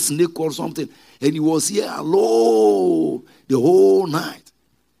because the snake or something. And he was here alone the whole night.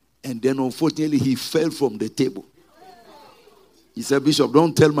 And then unfortunately, he fell from the table. He said, Bishop,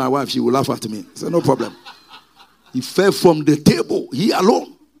 don't tell my wife, she will laugh at me. I said, no problem. He fell from the table, he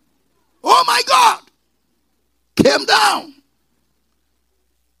alone. Oh my God! Came down.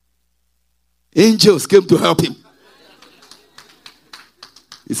 Angels came to help him.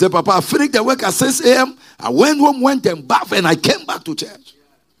 He said, Papa, I finished the work at 6 a.m. I went home, went and bathed, and I came back to church.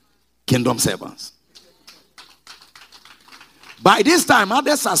 Kingdom servants. By this time,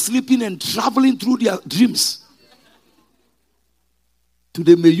 others are sleeping and traveling through their dreams.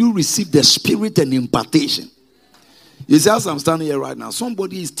 Today, may you receive the spirit and impartation. You see, as I'm standing here right now,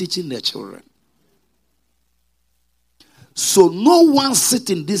 somebody is teaching their children. So no one sit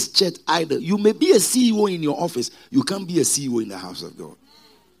in this church either. You may be a CEO in your office. You can't be a CEO in the house of God.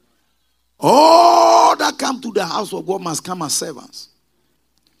 All that come to the house of God must come as servants.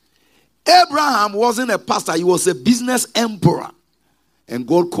 Abraham wasn't a pastor. He was a business emperor. And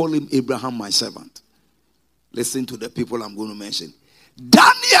God called him Abraham, my servant. Listen to the people I'm going to mention.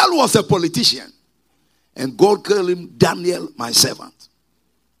 Daniel was a politician. And God called him Daniel, my servant.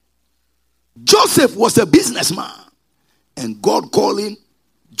 Joseph was a businessman. And God called him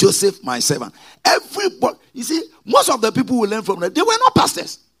Joseph, my servant. Everybody, you see, most of the people we learn from them, they were not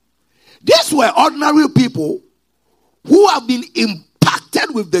pastors. These were ordinary people who have been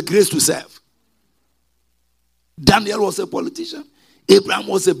impacted with the grace to serve. Daniel was a politician. Abraham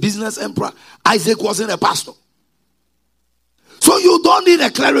was a business emperor. Isaac wasn't a pastor. So you don't need a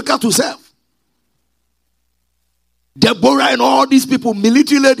clerical to serve. Deborah and all these people,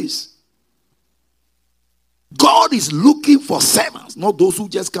 military ladies. God is looking for servants, not those who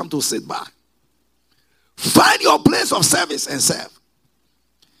just come to sit back. Find your place of service and serve.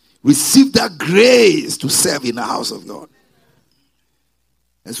 Receive that grace to serve in the house of God.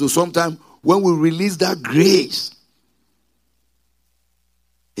 And so sometimes when we release that grace,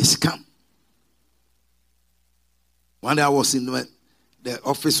 it's come. One day I was in the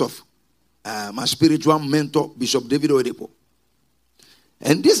office of my spiritual mentor, Bishop David Oedipo.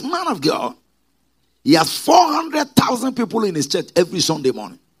 And this man of God, he has 400,000 people in his church every Sunday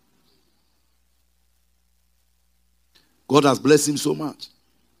morning. God has blessed him so much.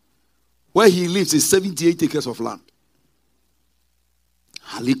 Where he lives is 78 acres of land.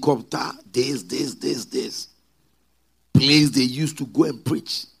 Helicopter, this. Place they used to go and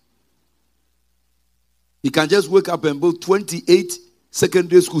preach. He can just wake up and build 28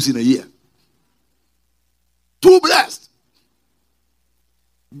 secondary schools in a year. Too blessed.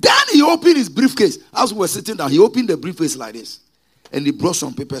 Then he opened his briefcase. As we were sitting down, he opened the briefcase like this. And he brought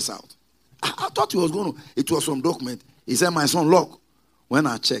some papers out. I thought he was going to, it was some document. He said, my son, look. When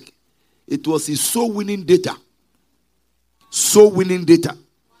I checked, it was his soul winning data. Soul winning data.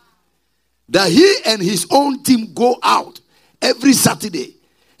 That he and his own team go out every Saturday.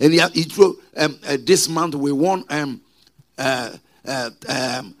 And he threw, this month we won about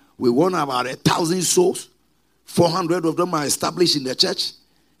 1,000 souls. 400 of them are established in the church.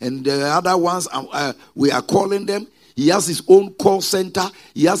 And the other ones, we are calling them. He has his own call center.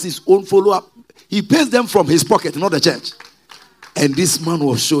 He has his own follow-up. He pays them from his pocket, not the church. And this man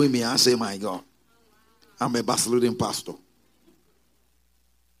was showing me. I say, my God, I'm a Barcelona pastor.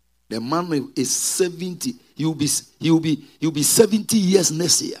 The man is 70. He'll be 70 years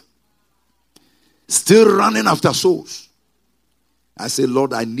next year. Still running after souls. I say,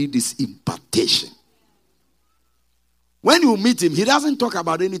 Lord, I need this impartation. When you meet him, he doesn't talk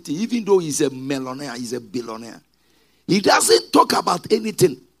about anything, even though he's a millionaire, he's a billionaire. He doesn't talk about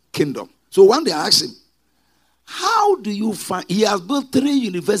anything kingdom. So one day I asked him, how do you find, he has built 3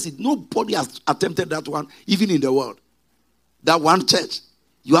 universities. Nobody has attempted that one, even in the world. That one church.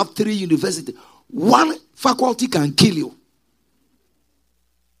 You have 3 universities. One faculty can kill you.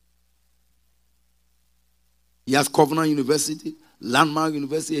 He has Covenant University, Landmark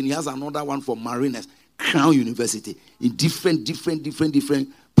University, and he has another one for mariners, Crown University, in different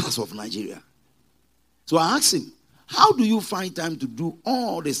parts of Nigeria. So I asked him, how do you find time to do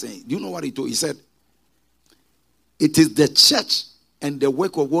all these things? Do you know what he told? He said, it is the church and the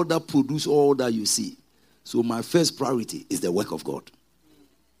work of God that produce all that you see. So my first priority is the work of God.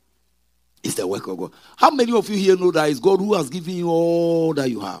 It's the work of God. How many of you here know that it's God who has given you all that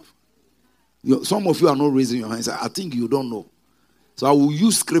you have? Some of you are not raising your hands. I think you don't know. So I will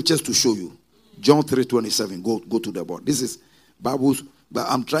use scriptures to show you. John 3:27. Go to the board. This is Bibles, but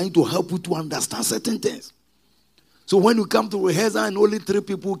I'm trying to help you to understand certain things. So when you come to rehearsal and only 3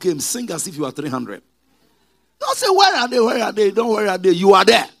 people came, sing as if you are 300. Don't say, where are they? Where are they? Don't worry, are they? You are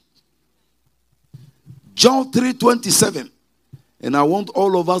there. John 3:27. And I want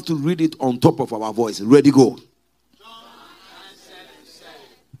all of us to read it on top of our voice. Ready, go.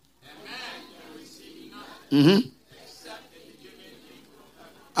 Mm-hmm.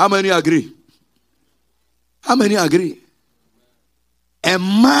 How many agree? How many agree? A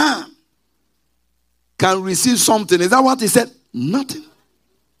man can receive something. Is that what he said? Nothing.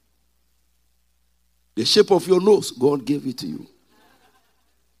 The shape of your nose, God gave it to you.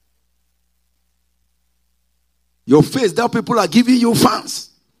 Your face, that people are giving you fans.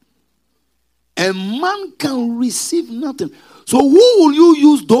 A man can receive nothing. So who will you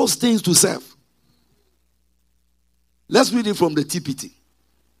use those things to serve? Let's read it from the TPT.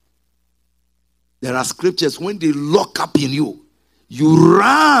 There are scriptures, when they lock up in you, you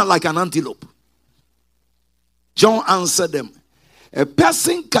run like an antelope. John answered them. A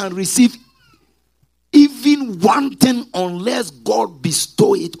person can receive even one thing unless God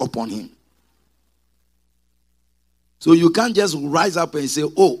bestow it upon him. So you can't just rise up and say,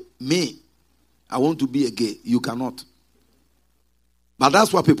 oh, me, I want to be a gay. You cannot. But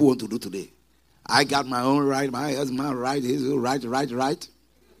that's what people want to do today. I got my own right, my husband right, his right.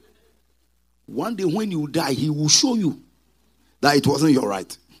 One day when you die, he will show you that it wasn't your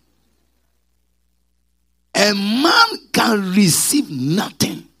right. A man can receive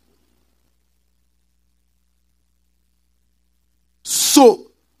nothing.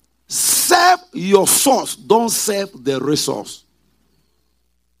 So, serve your source. Don't serve the resource.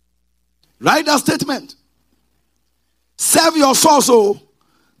 Write that statement. Serve your source. Oh,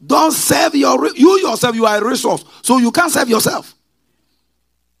 don't serve you yourself. You are a resource. So you can't serve yourself.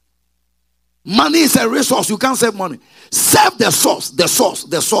 Money is a resource. You can't save money. Serve the source, the source,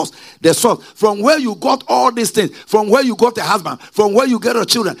 the source, the source. From where you got all these things. From where you got a husband. From where you get your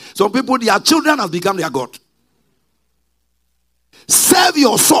children. Some people, their children has become their God. Serve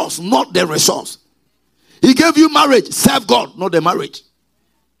your source, not the resource. He gave you marriage. Serve God, not the marriage.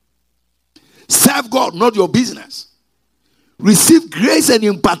 Serve God, not your business. Receive grace and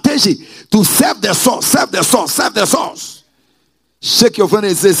impartation to serve the source. Serve the source. Serve the source. Shake your friend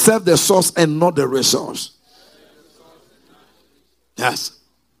and say, serve the source and not the resource. Yes.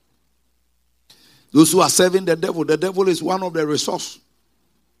 Those who are serving the devil is one of the resources.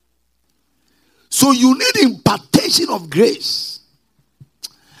 So you need impartation of grace.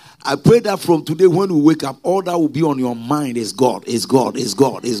 I pray that from today when we wake up, all that will be on your mind is God, is God, is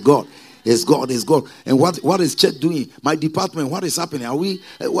God, is God. Is God, is God. And what is church doing? My department, what is happening? Are we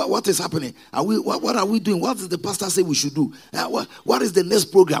what is happening? What are we doing? What does the pastor say we should do? What is the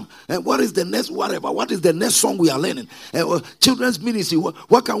next program? What is the next whatever? What is the next song we are learning? Children's ministry.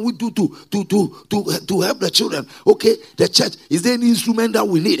 What can we do to help the children? Okay, the church, is there any instrument that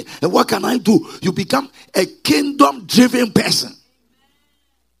we need? And what can I do? You become a kingdom driven person.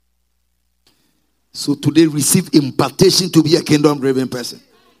 So today receive impartation to be a kingdom driven person.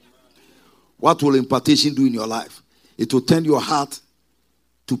 What will impartation do in your life? It will turn your heart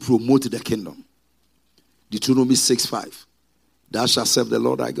to promote the kingdom. Deuteronomy 6:5. Thou shalt serve the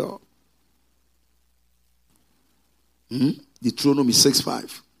Lord thy God. Deuteronomy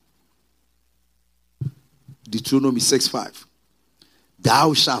 6:5. Deuteronomy 6:5.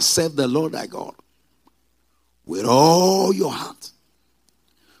 Thou shalt serve the Lord thy God with all your heart,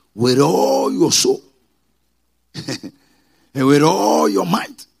 with all your soul, and with all your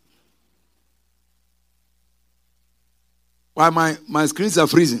might. Why my screens are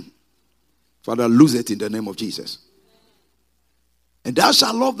freezing? Father, lose it in the name of Jesus. And thou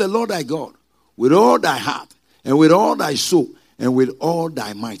shalt love the Lord thy God with all thy heart, and with all thy soul, and with all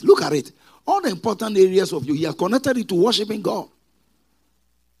thy might. Look at it. All the important areas of you, he has connected it to worshiping God.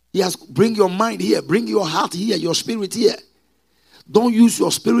 He has bring your mind here, bring your heart here, your spirit here. Don't use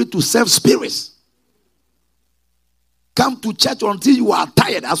your spirit to serve spirits. Come to church until you are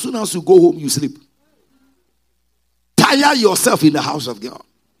tired. As soon as you go home, you sleep. Tire yourself in the house of God.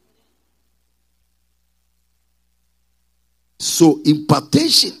 So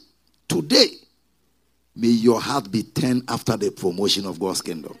impartation today, may your heart be turned after the promotion of God's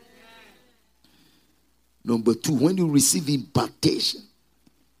kingdom. Number 2, when you receive impartation,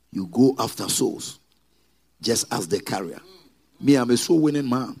 you go after souls, just as the carrier. Me, I'm a soul winning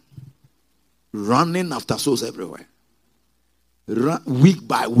man, running after souls everywhere, week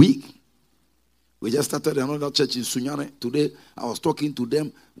by week. We just started another church in Sunyane. Today, I was talking to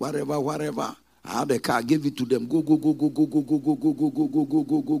them, whatever. I had a car, gave it to them. Go.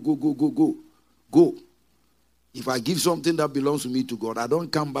 Go. If I give something that belongs to me to God, I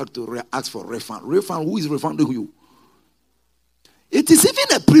don't come back to ask for refund. Refund, who is refunding you? It is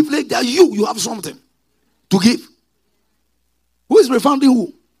even a privilege that you have something to give. Who is refunding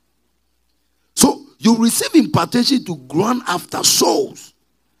who? So, you receive impartation to run after souls.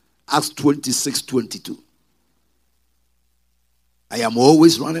 Acts 26:22. I am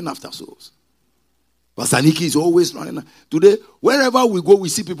always running after souls. Pastor Niki is always running. Today, wherever we go, we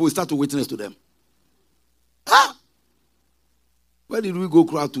see people, we start to witness to them. Where did we go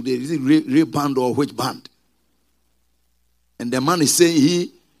crowd today? Is it Ray band or which band? And the man is saying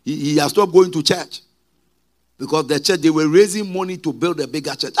he has stopped going to church. Because the church, they were raising money to build a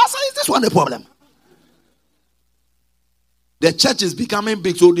bigger church. I said, is this one the problem? The church is becoming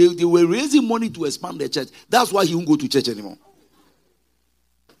big, so they were raising money to expand the church. That's why he won't go to church anymore.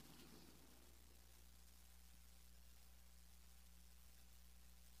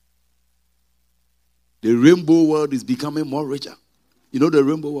 The rainbow world is becoming more richer. You know the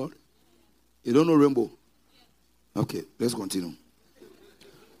rainbow world? You don't know rainbow? Okay, let's continue.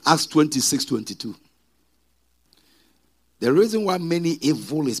 Acts 26:22. The reason why many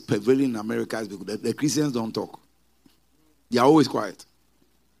evil is prevailing in America is because the Christians don't talk. They are always quiet.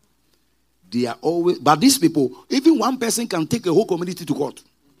 But these people, even one person can take a whole community to court.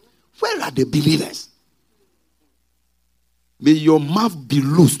 Where are the believers? May your mouth be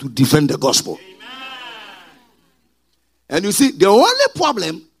loose to defend the gospel. And you see, the only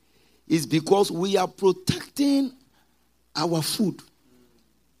problem is because we are protecting our food.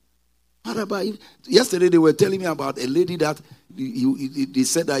 What about yesterday they were telling me about a lady that they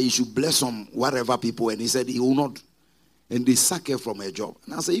said that he should bless some whatever people, and he said he will not. And they sack her from her job.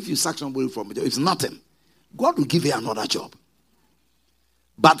 And I said, if you sack somebody from a job, it's nothing. God will give her another job.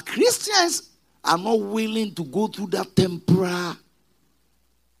 But Christians are not willing to go through that temporary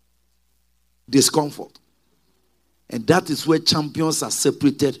discomfort. And that is where champions are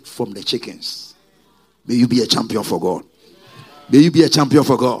separated from the chickens. May you be a champion for God. May you be a champion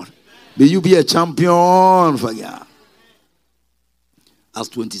for God. May you be a champion for God. Acts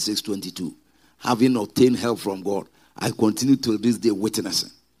 26:22. Having obtained help from God, I continue to this day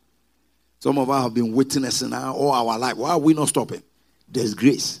witnessing. Some of us have been witnessing all our life. Why are we not stopping? There's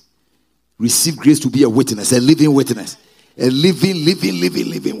grace. Receive grace to be a witness, a living witness. A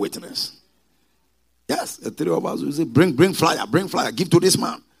living witness. Yes, the three of us will say, bring flyer, give to this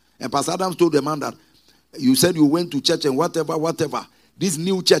man. And Pastor Adams told the man that you said you went to church and whatever. This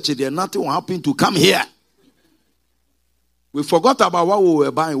new church, there nothing will happen to come here. We forgot about what we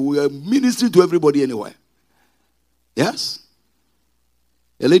were buying. We were ministering to everybody anywhere. Yes.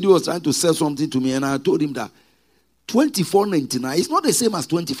 A lady was trying to sell something to me, and I told him that $24.99 is not the same as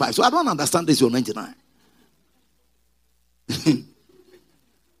 25. So I don't understand this, your 99.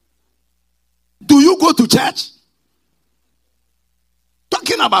 Do you go to church?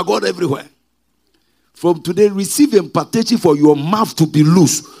 Talking about God everywhere. From today, receive impartation for your mouth to be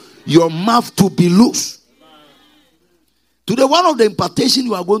loose. Your mouth to be loose. Today, one of the impartation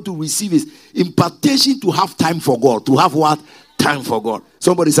you are going to receive is impartation to have time for God. To have what? Time for God.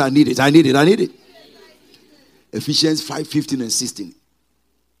 Somebody say, I need it. Ephesians 5:15 and 16.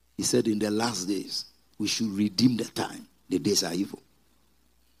 He said, in the last days, we should redeem the time. The days are evil.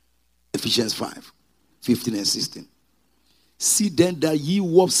 Ephesians 5:15 and 16. See then that ye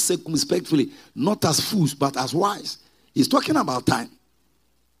walk circumspectly, not as fools, but as wise. He's talking about time.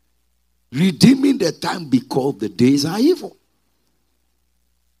 Redeeming the time because the days are evil.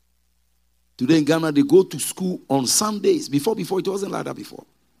 Today in Ghana, they go to school on Sundays. Before it wasn't like that before.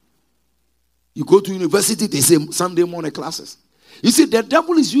 You go to university, they say Sunday morning classes. You see, the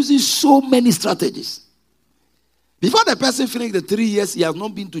devil is using so many strategies. Before the person finishes the 3 years, he has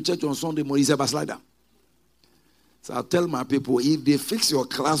not been to church on Sunday morning, he's a backslider. So I tell my people, if they fix your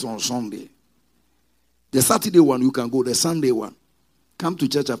class on Sunday, the Saturday one you can go, the Sunday one, come to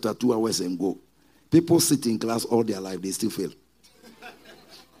church after 2 hours and go. People sit in class all their life, they still fail.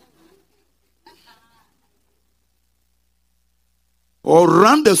 Or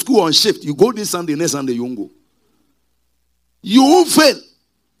run the school on shift. You go this Sunday, next Sunday you won't go. You won't fail.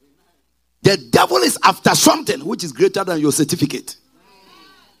 The devil is after something which is greater than your certificate.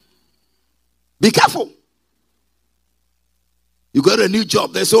 Be careful. You got a new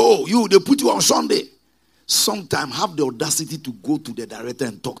job. They say, they put you on Sunday. Sometimes have the audacity to go to the director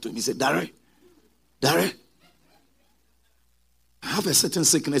and talk to him. He said, Dare, I have a certain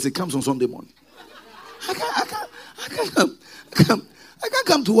sickness. It comes on Sunday morning. I can't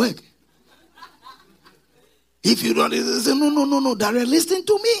come to work. If you don't, say, no, Dare, listen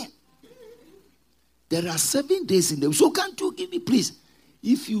to me. There are 7 days in them. So can't you give me, please?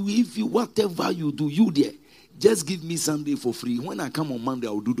 If you whatever you do, you there, just give me Sunday for free. When I come on Monday,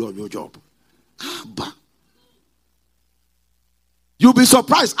 I'll do your job. But you'll be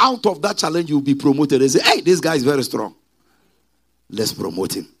surprised. Out of that challenge, you'll be promoted. They say, hey, this guy is very strong. Let's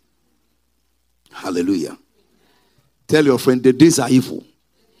promote him. Hallelujah. Tell your friend, the days are evil.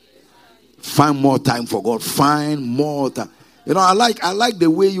 Find more time for God. Find more time. You know, I like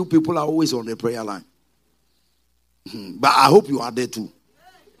the way you people are always on the prayer line. But I hope you are there too.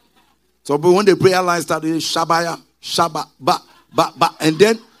 So but when the prayer line started, Shabaya, Shaba, ba, and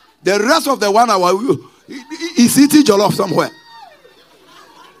then the rest of the 1 hour, is eating jollof somewhere.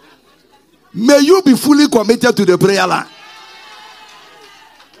 May you be fully committed to the prayer line.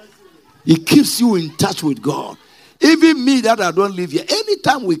 It keeps you in touch with God. Even me that I don't live here,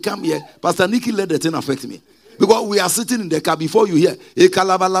 anytime we come here, Pastor Nicky let the thing affect me. Because we are sitting in the car before you hear, you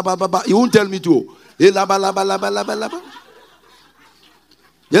won't tell me to.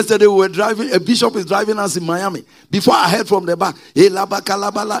 Yesterday we were driving, a bishop is driving us in Miami. Before I heard from the back,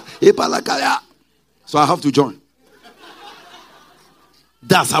 so I have to join.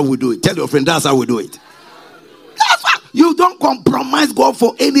 That's how we do it. Tell your friend, that's how we do it. That's why you don't compromise God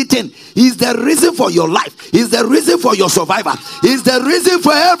for anything. He's the reason for your life. He's the reason for your survival. He's the reason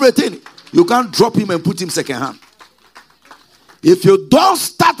for everything. You can't drop him and put him second hand. If you don't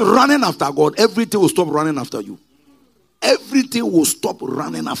start running after God, everything will stop running after you. Everything will stop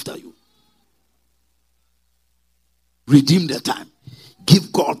running after you. Redeem the time.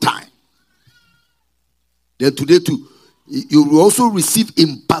 Give God time. Then today too, you will also receive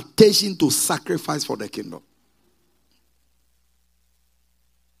impartation to sacrifice for the kingdom.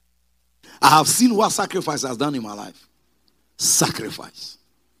 I have seen what sacrifice has done in my life. Sacrifice.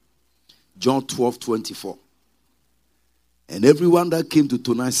 John 12:24. And everyone that came to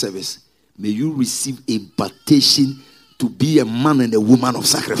tonight's service, may you receive impartation to be a man and a woman of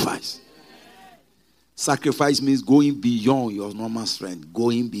sacrifice. Sacrifice means going beyond your normal strength.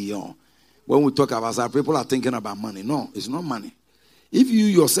 Going beyond. When we talk about that, people are thinking about money. No, it's not money. If you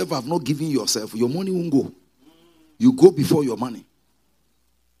yourself have not given yourself, your money won't go. You go before your money.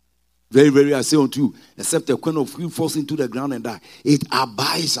 Very, very, I say unto you, except a coin of fruit falls into the ground and die, it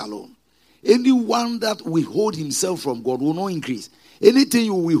abides alone. Anyone that withhold himself from God will not increase. Anything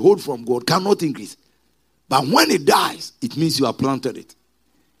you withhold from God cannot increase. But when it dies, it means you have planted it.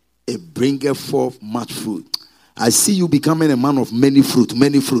 It bringeth forth much fruit. I see you becoming a man of many fruit,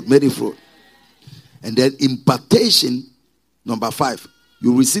 many fruit, many fruit. And then impartation, number 5.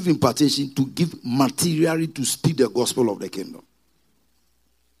 You receive impartation to give materially to speed the gospel of the kingdom.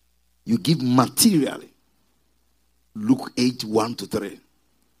 You give materially. Luke 8, 1-3.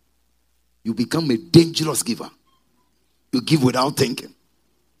 You become a dangerous giver. You give without thinking.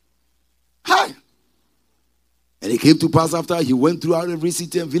 Hi. And it came to pass after he went throughout every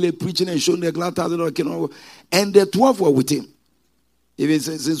city and village preaching and showing the glad tidings of the kingdom. And the 12 were with him. Even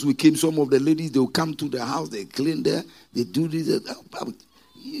since we came, some of the ladies, they will come to the house, they clean there, they do this.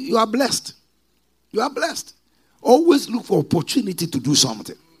 You are blessed. You are blessed. Always look for opportunity to do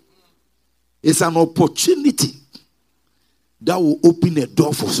something. It's an opportunity that will open a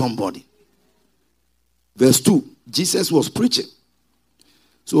door for somebody. Verse 2, Jesus was preaching.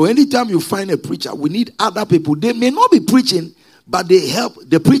 So anytime you find a preacher, we need other people. They may not be preaching, but they help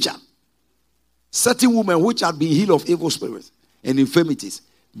the preacher. Certain women which had been healed of evil spirits and infirmities,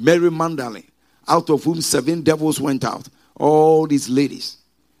 Mary Magdalene, out of whom 7 devils went out. All these ladies.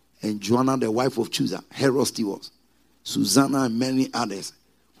 And Joanna, the wife of Chusa, Herod Stewart, Susanna, and many others,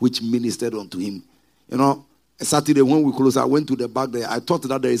 which ministered unto him. You know, Saturday when we closed, I went to the back there. I thought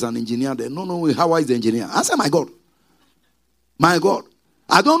that there is an engineer there. No, how is the engineer? I said, my God. My God.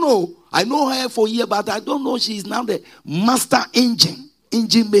 I don't know. I know her for a year, but I don't know she is now the master engine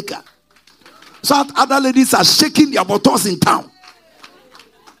maker. So other ladies are shaking their buttocks in town.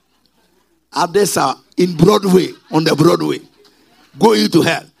 Others are in Broadway, on the Broadway, going to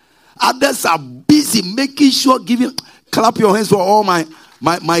hell. Others are busy making sure, clap your hands for all my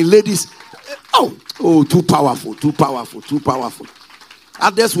ladies. Oh, too powerful, too powerful, too powerful.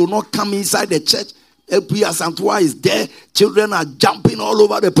 Others will not come inside the church. Every Santua is there. Children are jumping all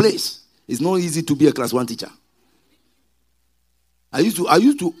over the place. It's not easy to be a class 1 teacher. I used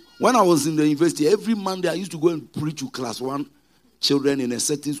to, when I was in the university, every Monday I used to go and preach to class 1 children in a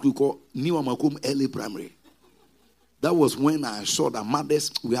certain school called New Amakum Early Primary. That was when I saw that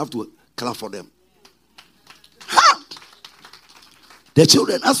mothers, we have to clap for them. Ha! The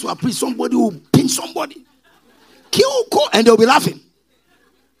children, as I preach, somebody will pinch somebody. Kill, and they'll be laughing.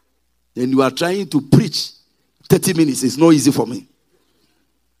 Then you are trying to preach 30 minutes. It's not easy for me.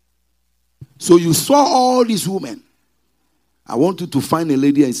 So you saw all these women. I want you to find a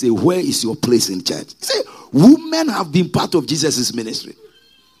lady and say, where is your place in church? Say, women have been part of Jesus' ministry.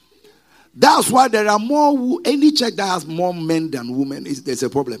 That's why there are more, any church that has more men than women, there's a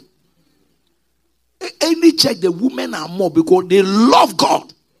problem. Any church, the women are more because they love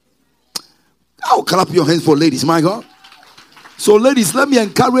God. I'll clap your hands for ladies, my God. So ladies, let me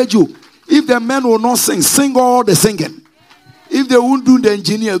encourage you. If the men will not sing, sing all the singing. If they won't do the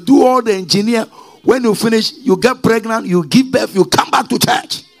engineer, do all the engineer. When you finish, you get pregnant, you give birth, you come back to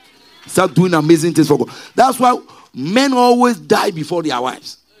church. Start doing amazing things for God. That's why men always die before their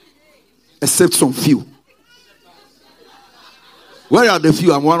wives. Except some few. Where are the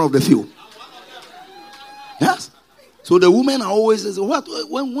few? I'm one of the few. Yes? So the women are always saying, what?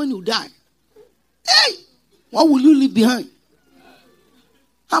 When you die? Hey! What will you leave behind?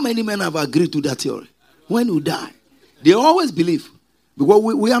 How many men have agreed to that theory? When you die, they always believe. Because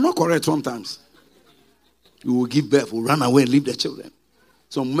we are not correct sometimes. You will give birth, will run away and leave the children.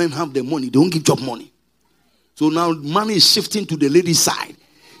 Some men have the money, they don't give job money. So now money is shifting to the lady's side.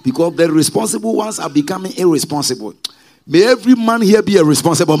 Because the responsible ones are becoming irresponsible. May every man here be a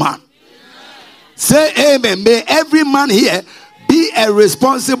responsible man. Amen. Say amen. May every man here be a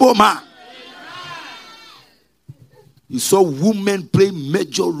responsible man. You saw women play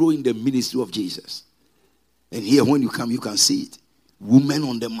major role in the ministry of Jesus. And here when you come, you can see it. Women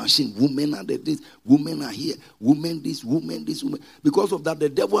on the machine, women are this, women are here, women this, women this, women. Because of that, the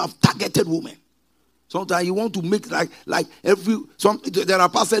devil have targeted women. Sometimes you want to make there are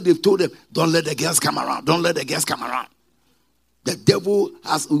pastors, they've told them, don't let the girls come around, don't let the girls come around. The devil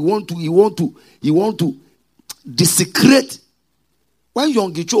he want to desecrate. When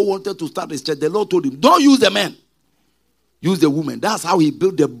Young Gicho wanted to start his church, the Lord told him, don't use the men. Use the women. That's how he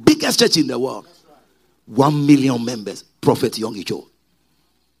built the biggest church in the world. 1 million members. Prophet Young Gicho.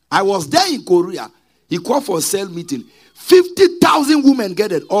 I was there in Korea. He called for a cell meeting. 50,000 women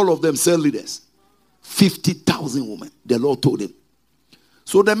gathered. All of them cell leaders. 50,000 women. The Lord told him.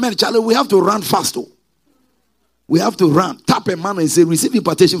 So the men, Charlie, we have to run fast. Oh. We have to run. Tap a man and say, receive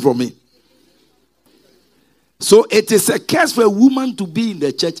impartation from me. So it is a curse for a woman to be in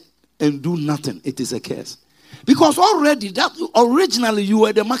the church and do nothing. It is a curse. Because originally you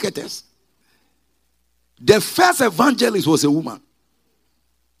were the marketers. The first evangelist was a woman.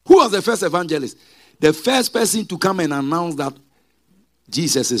 Who was the first evangelist? The first person to come and announce that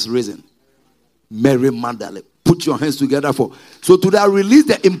Jesus is risen. Mary Magdalene. Put your hands together for. So today I release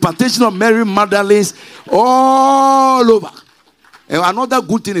the impartation of Mary Magdalene's all over. And another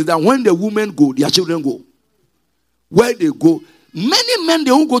good thing is that when the women go, their children go. Where they go, many men,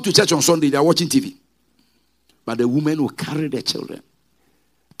 they won't go to church on Sunday. They are watching TV. But the women will carry their children.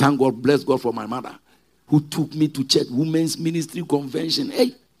 Thank God, bless God for my mother, who took me to church, women's ministry convention.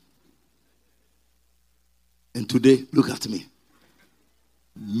 Hey. And today, look at me.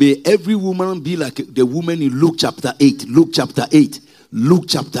 May every woman be like the woman in Luke chapter 8. Luke chapter 8. Luke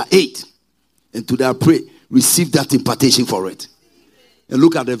chapter 8. And today I pray, receive that impartation for it. And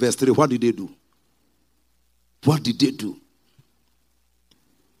look at the verse 3. What did they do? What did they do?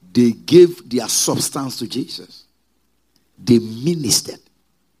 They gave their substance to Jesus. They ministered.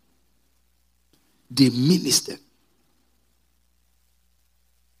 They ministered.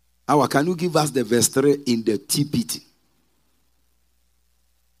 How can you give us the verse 3 in the TPT?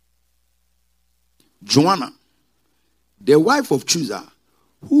 Joanna, the wife of Chusa,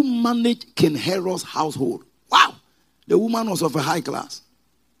 who managed King Herod's household. Wow! The woman was of a high class.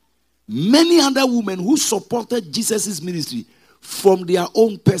 Many other women who supported Jesus' ministry from their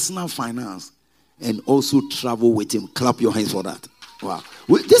own personal finance and also travel with him. Clap your hands for that. Wow.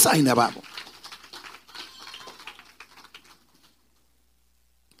 These are in the Bible.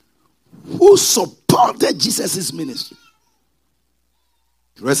 Who supported Jesus' ministry.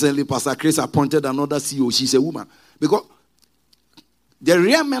 Recently, Pastor Chris appointed another CEO. She's a woman. Because the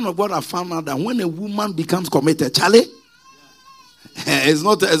real men of God have found out that when a woman becomes committed, Charlie, it's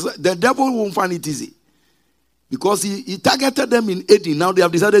not, the devil won't find it easy. Because he targeted them in 18. Now they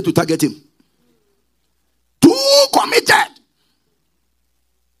have decided to target him. Too committed.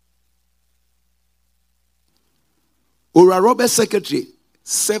 Ora Robert's secretary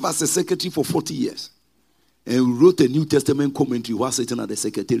served as a secretary for 40 years. And wrote a New Testament commentary while sitting at the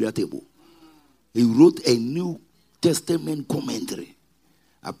secretariat table. He wrote a New Testament commentary.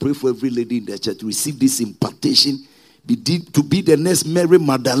 I pray for every lady in the church to receive this impartation, to be the next Mary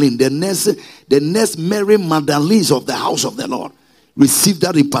Magdalene, the next Mary Magdalenes of the house of the Lord. Receive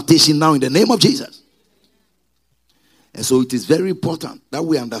that impartation now in the name of Jesus. And so it is very important that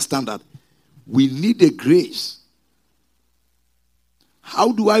we understand that we need a grace.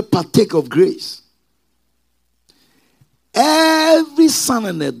 How do I partake of grace? Every son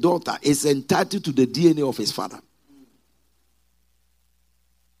and a daughter is entitled to the DNA of his father.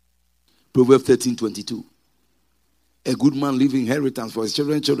 Proverbs 13:22. A good man leaves inheritance for his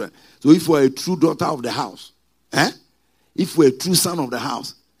children. So if we're a true daughter of the house, if we're a true son of the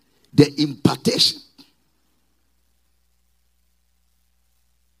house, the impartation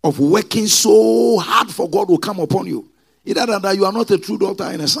of working so hard for God will come upon you. Either that you are not a true daughter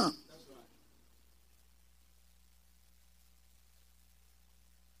and a son.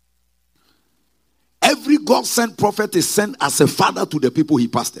 Every God-sent prophet is sent as a father to the people he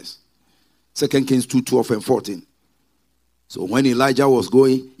pastors. 2 Kings 2:12 and 14. So when Elijah was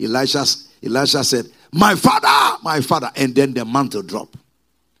going, Elisha said, my father. And then the mantle dropped.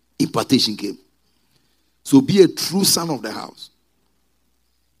 Impartation came. So be a true son of the house.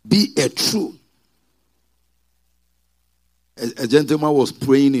 Be a true. A gentleman was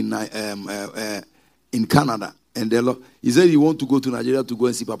praying in Canada. And the Lord, he said he want to go to Nigeria to go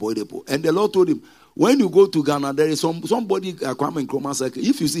and see Papa Oyedepo. And the Lord told him, when you go to Ghana, there is somebody, Kwame Nkrumah said,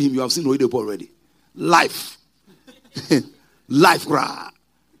 if you see him, you have seen Oyedepo already. Life. Life.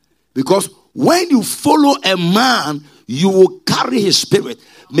 Because when you follow a man, you will carry his spirit.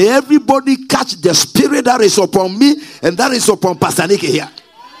 May everybody catch the spirit that is upon me and that is upon Pastor Nicky here.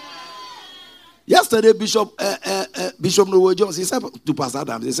 Yesterday, Bishop Noel Jones, he said to Pastor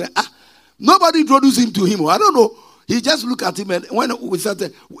Adams, he said, nobody introduced him to him. I don't know. He just looked at him and when we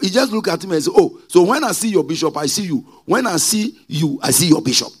started, he just looked at him and said, oh, so when I see your bishop, I see you. When I see you, I see your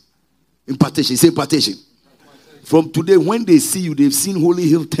bishop. Impartation. Say impartation. From today, when they see you, they've seen Holy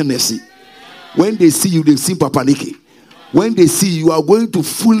Hill, Tennessee. When they see you, they've seen Papa Nicky. When they see you, are going to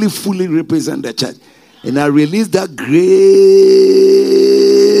fully represent the church. And I release that grace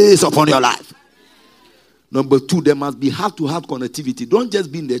upon your life. Number 2, there must be heart-to-heart connectivity. Don't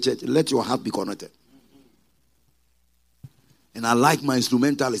just be in the church. Let your heart be connected. And I like my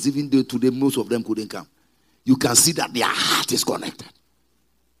instrumentalists, even though today most of them couldn't come. You can see that their heart is connected.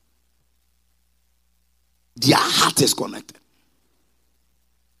 Their heart is connected.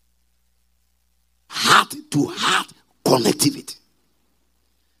 Heart to heart connectivity.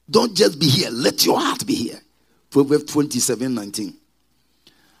 Don't just be here. Let your heart be here. Proverbs 27:19.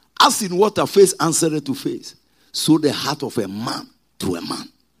 As in water, face answered to face, so the heart of a man to a man.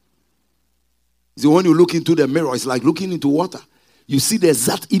 So when you look into the mirror, it's like looking into water. You see the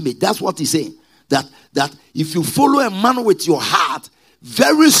exact image. That's what he's saying. That if you follow a man with your heart,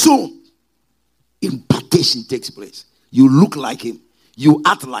 very soon, impartation takes place. You look like him. You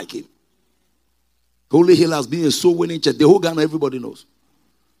act like him. Holy Hill has been a soul winning church. The whole Ghana, everybody knows.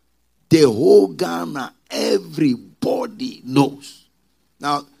 The whole Ghana, everybody knows.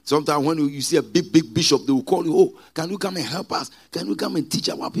 Now, sometimes when you see a big bishop, they will call you, oh, can you come and help us? Can you come and teach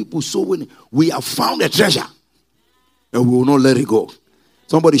our people soul winning? We have found a treasure. And we will not let it go.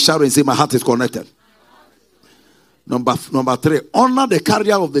 Somebody shout and say, my heart is connected. Number 3, honor the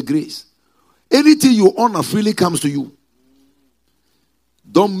carrier of the grace. Anything you honor freely comes to you.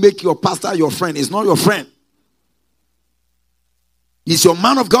 Don't make your pastor your friend. It's not your friend. He's your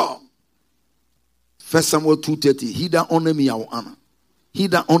man of God. 1 Samuel 2:30. He that honor me, I will honor. He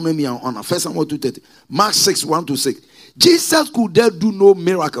that honor me, I will honor. 1 Samuel 2:30. Mark 6:1-6. Jesus could there do no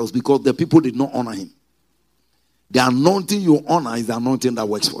miracles because the people did not honor him. The anointing you honor is the anointing that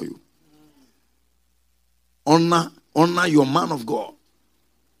works for you. Honor your man of God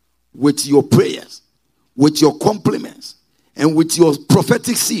with your prayers, with your compliments, and with your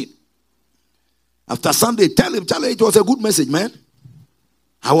prophetic seed. After Sunday, tell him it was a good message, man.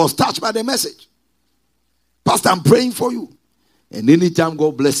 I was touched by the message. Pastor, I'm praying for you. And anytime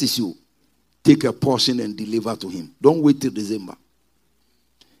God blesses you, take a portion and deliver to him. Don't wait till December.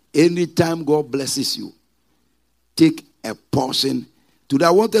 Anytime God blesses you, take a portion. Today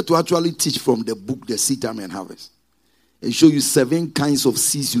I wanted to actually teach from the book, The Seed Time and Harvest, and show you 7 kinds of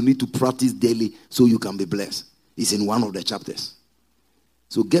seeds you need to practice daily so you can be blessed. It's in one of the chapters.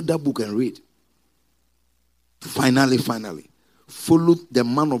 So get that book and read. Finally, follow the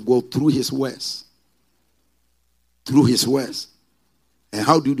man of God through his words. Through his words. And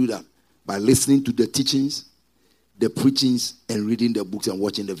how do you do that? By listening to the teachings, the preachings, and reading the books and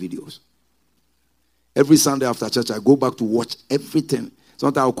watching the videos. Every Sunday after church, I go back to watch everything.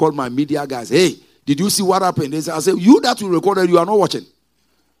 Sometimes I'll call my media guys. Hey, did you see what happened? They say, I say, you that you recorded, you are not watching.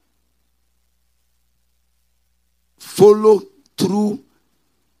 Follow through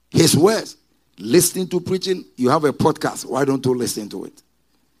his words. Listening to preaching, you have a podcast. Why don't you listen to it?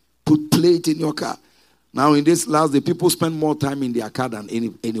 Play it in your car. Now in this last day, people spend more time in their car than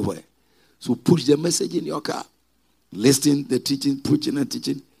anywhere. So push the message in your car. Listen the teaching, preaching and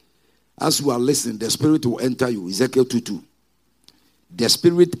teaching. As you are listening, the Spirit will enter you. Ezekiel 2:2. The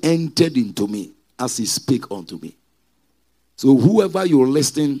Spirit entered into me as he spake unto me. So whoever you're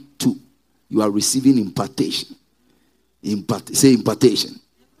listening to, you are receiving impartation. Say impartation.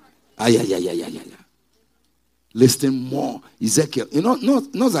 Yeah. Listen more. Ezekiel.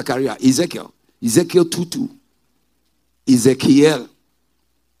 Not Zachariah. Ezekiel. Ezekiel 2:2. Ezekiel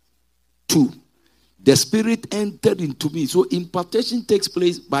 2. The Spirit entered into me. So impartation takes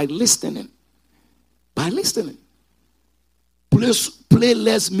place by listening. By listening. Play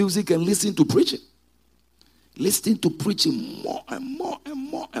less music and listen to preaching. Listen to preaching more and more and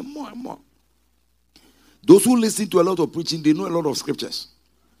more and more and more. Those who listen to a lot of preaching, they know a lot of scriptures.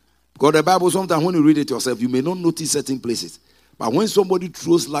 Because the Bible, sometimes when you read it yourself, you may not notice certain places. But when somebody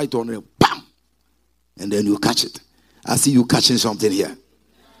throws light on it, bam! And then you catch it. I see you catching something here.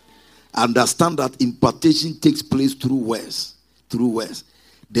 Understand that impartation takes place through words. Through words.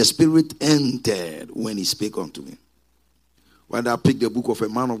 The Spirit entered when he spake unto me. When I picked the book of a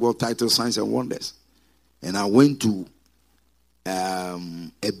man of God titled Signs and Wonders. And I went to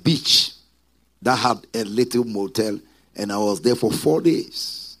a beach that had a little motel. And I was there for 4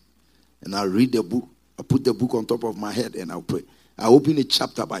 days. And I read the book. I put the book on top of my head and I pray. I open it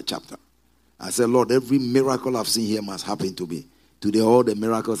chapter by chapter. I said, Lord, every miracle I've seen here must happen to me. Today, all the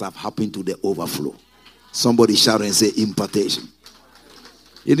miracles have happened to the overflow. Somebody shout and say impartation.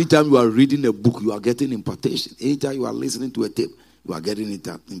 Anytime you are reading a book, you are getting impartation. Anytime you are listening to a tape, you are getting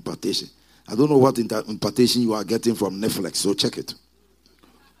impartation. I don't know what impartation you are getting from Netflix, so check it.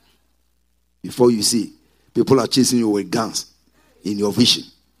 Before you see, people are chasing you with guns in your vision.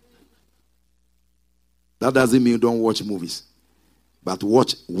 That doesn't mean you don't watch movies. But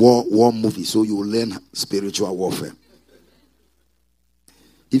watch war movies so you will learn spiritual warfare.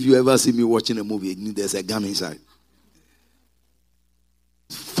 If you ever see me watching a movie, there's a gun inside.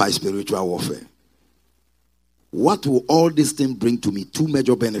 Fight spiritual warfare. What will all these things bring to me? Two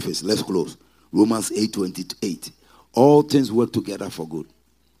major benefits. Let's close. Romans 8:28. All things work together for good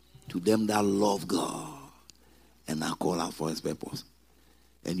to them that love God and are called out for his purpose.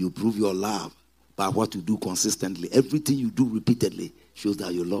 And you prove your love by what you do consistently. Everything you do repeatedly shows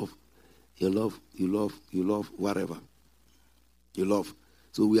that you love. You love, whatever. You love.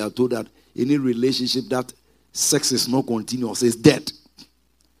 So we are told that any relationship that sex is not continuous is dead.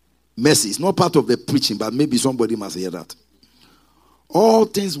 Mercy is not part of the preaching, but maybe somebody must hear that. All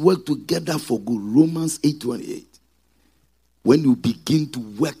things work together for good. Romans 8:28. When you begin to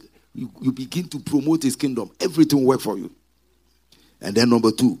work, you begin to promote his kingdom, everything will work for you. And then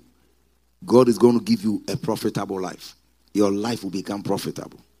number 2, God is going to give you a profitable life. Your life will become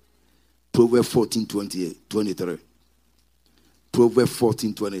profitable. Proverbs 14:23. Proverbs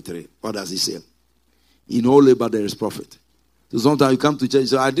 14:23. What does it say? In all labor there is profit. So sometimes you come to church and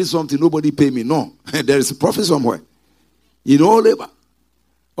say, I did something, nobody pay me. No, there is profit somewhere. In all labor,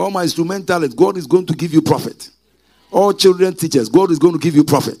 all my instrumentalists, God is going to give you profit. All children teachers, God is going to give you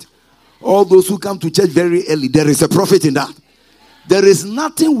profit. All those who come to church very early, there is a profit in that. There is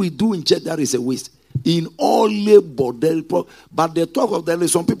nothing we do in church that is a waste. In all labor, there is profit. But the talk of the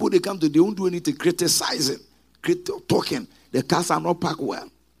some people, they come to, they won't do anything, criticizing, talking. The cars are not packed well.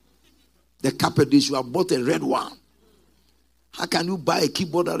 The carpet dish, you have bought a red one. How can you buy a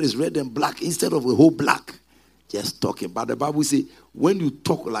keyboard that is red and black instead of a whole black? Just talking. But the Bible says, when you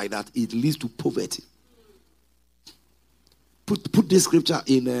talk like that, it leads to poverty. Put this scripture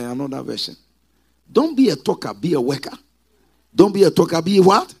in another version. Don't be a talker, be a worker. Don't be a talker, be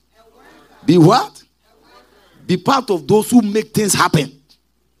what? Be what? Be part of those who make things happen.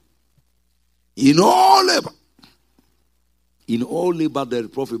 In all labor. In all labor there is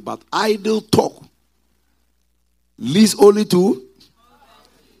profit, but idle talk leads only to.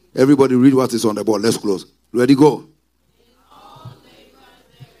 Everybody read what is on the board. Let's close. Ready, go.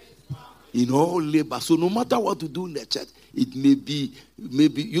 In all labor. So no matter what you do in the church, it may be,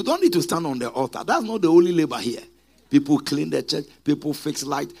 you don't need to stand on the altar. That's not the only labor here. People clean the church, people fix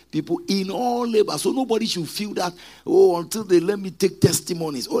light, people in all labor. So nobody should feel that, until they let me take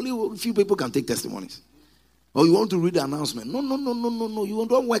testimonies. Only a few people can take testimonies. Or you want to read the announcement. No. You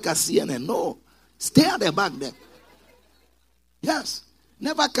don't work at CNN. No. Stay at the back there. Yes.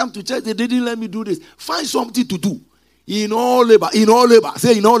 Never come to church. They didn't let me do this. Find something to do. In all labor. In all labor.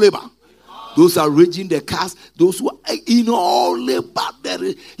 Say in all labor. Those are raging the cars. Those who are in all labor.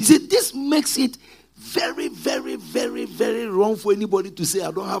 You see, this makes it very, very, very, very wrong for anybody to say,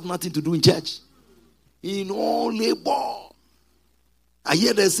 I don't have nothing to do in church. In all labor. I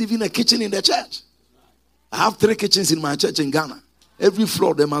hear there's even a kitchen in the church. I have 3 kitchens in my church in Ghana. Every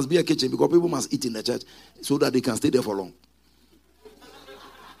floor there must be a kitchen because people must eat in the church so that they can stay there for long.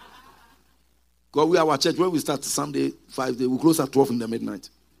 Because we are our church, when we start Sunday, 5 days, we close at 12 in the midnight.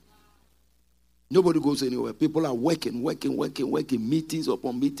 Nobody goes anywhere. People are working, meetings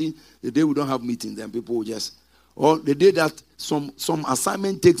upon meetings. The day we don't have meetings, then people will just, or the day that some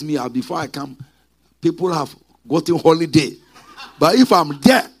assignment takes me out before I come, people have gotten holiday. But if I'm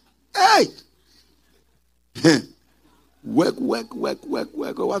there, hey! work.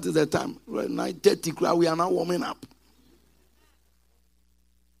 What is the time? 9:30, we are now warming up.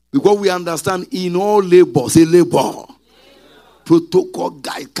 Because we understand in all labor, say labor. Protocol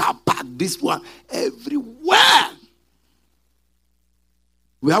guy, car park, this one, everywhere.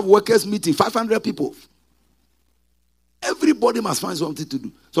 We have workers meeting, 500 people. Everybody must find something to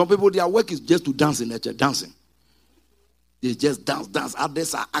do. Some people, their work is just to dance in the church, dancing. They just dance.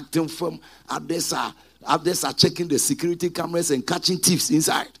 Others are acting firm. Others are checking the security cameras and catching thieves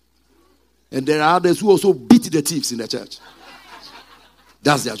inside. And there are others who also beat the thieves in the church.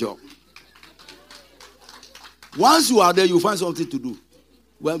 That's their job. Once you are there, you find something to do.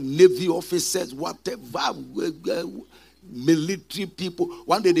 Well, Navy officers, whatever, military people.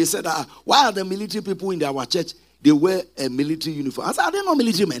 One day they said, why are the military people in our church? They wear a military uniform. I said, are they not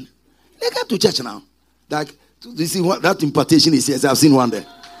military men? They come to church now. Like, you see what that impartation is here. I've seen one there.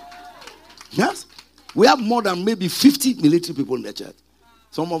 Yes? We have more than maybe 50 military people in the church.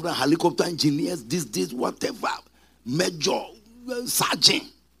 Some of them helicopter engineers, this, whatever. Major, sergeant.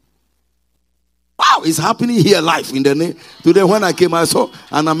 Wow, it's happening here live in the name. Today when I came, I saw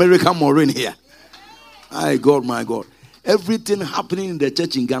an American Marine here. My God. Everything happening in the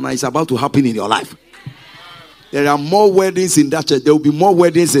church in Ghana is about to happen in your life. There are more weddings in that church. There will be more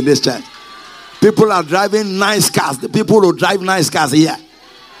weddings in this church. People are driving nice cars. The people who drive nice cars here.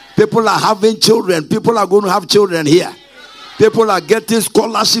 People are having children. People are going to have children here. People are getting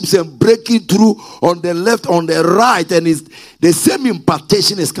scholarships and breaking through on the left, on the right. And the same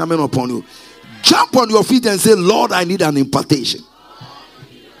impartation is coming upon you. Jump on your feet and say, Lord, I need an impartation.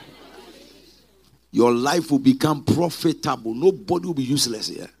 Your life will become profitable. Nobody will be useless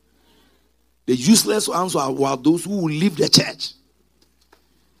here. The useless ones are those who will leave the church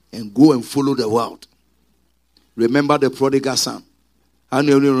and go and follow the world. Remember the prodigal son. How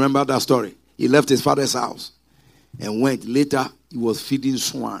many of you remember that story? He left his father's house and went. Later, he was feeding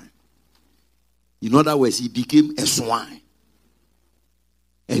swine. In other words, he became a swine.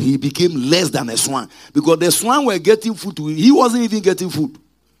 And he became less than a swine. Because the swine were getting food. He wasn't even getting food.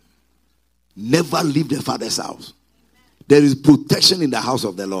 Never leave the father's house. There is protection in the house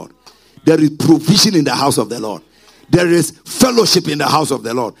of the Lord. There is provision in the house of the Lord. There is fellowship in the house of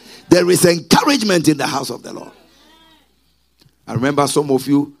the Lord. There is encouragement in the house of the Lord. I remember some of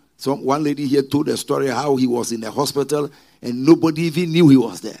you, one lady here told a story how he was in the hospital and nobody even knew he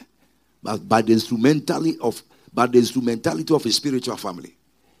was there. But by the instrumentality of his spiritual family,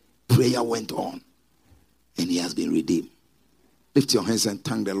 prayer went on and he has been redeemed. Lift your hands and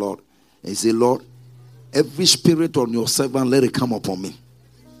thank the Lord and say, Lord, every spirit on your servant, let it come upon me.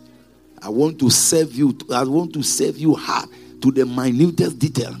 I want to serve you. I want to serve you hard to the minutest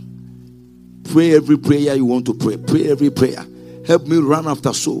detail. Pray every prayer you want to pray. Pray every prayer. Help me run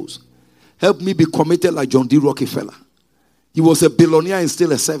after souls. Help me be committed like John D. Rockefeller. He was a billionaire and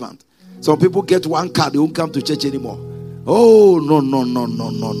still a servant. Some people get one card, they won't come to church anymore. Oh, no.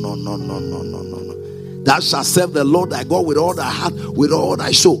 Thou shalt serve the Lord thy God with all thy heart, with all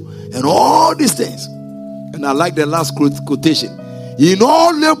thy soul, and all these things. And I like the last quotation. In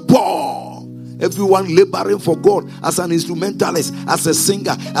all labor, everyone laboring for God as an instrumentalist, as a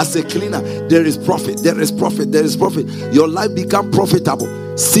singer, as a cleaner, there is profit, there is profit, there is profit. Your life become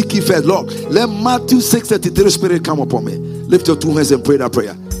profitable. Seek ye first, Lord. Let Matthew 6:33 spirit come upon me. Lift your two hands and pray that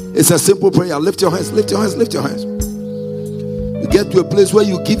prayer. It's a simple prayer. Lift your hands, lift your hands, lift your hands. You get to a place where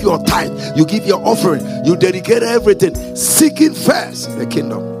you give your tithe, you give your offering, you dedicate everything, seeking first the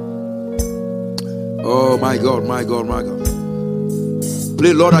kingdom. Oh my God, my God, my God.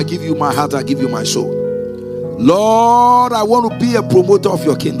 Pray, Lord, I give you my heart, I give you my soul. Lord, I want to be a promoter of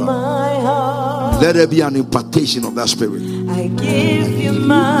your kingdom. Let there be an impartation of that spirit. I give you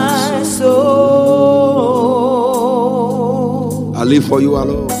my soul. I live for you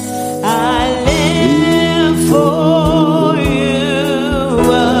alone. I live for you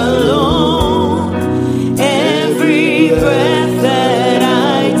alone. Every breath that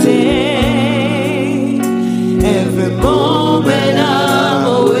I take, every moment I'm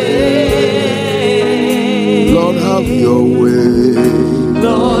away. Lord, have your way.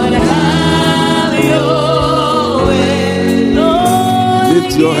 Lord, have your way. Lord,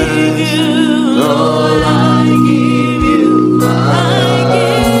 Lift your hands. Lord, I give you my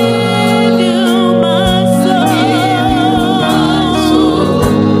soul.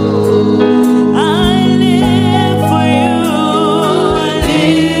 I live for you. I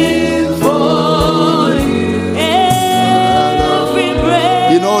live for you. Every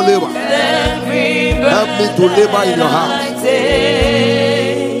breath, In all labor, help me to labor in your house.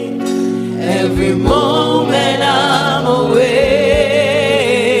 Every moment I'm away.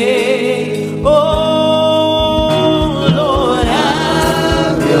 Oh Lord,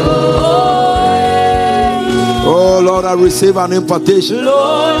 have your way. Oh Lord, I receive an impartation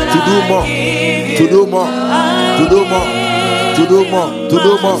Lord, to do more, to do more, to do more, to do more, to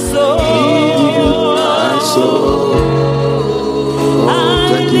do more. And so, oh,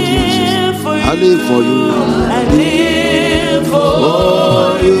 thank you, Jesus. I live for you. I live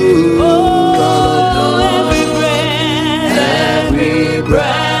for you. Every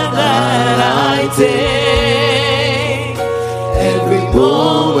breath that I take, every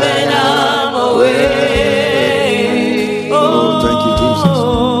moment I'm away. Oh, thank you, Jesus.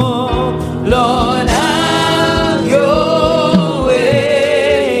 Lord, have your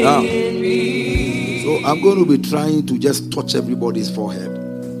way Now, in me. so I'm going to be trying to just touch everybody's forehead.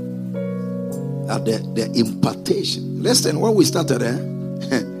 At the impartation. Listen, when we started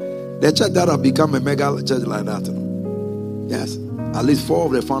the church that have become a mega church like that. Yes, at least 4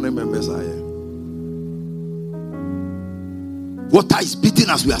 of the founding members are here. Water is beating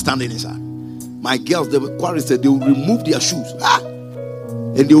as we are standing inside. My girls, the quarry said they will remove their shoes.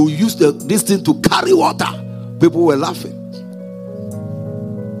 And they will use this thing to carry water. People were laughing.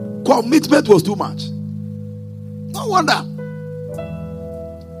 Commitment was too much. No wonder.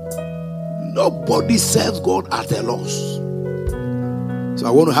 Nobody serves God at a loss. So I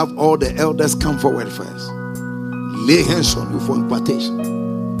want to have all the elders come forward first. Lay hands on you for impartation.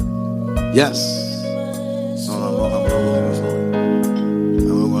 Yes. No, I'm not going for it.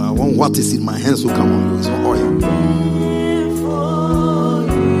 I want what is in my hands to come on you. It's not oil.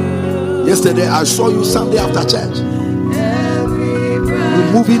 Yesterday I saw you Sunday after church,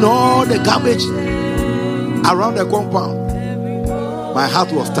 removing all the garbage around the compound. My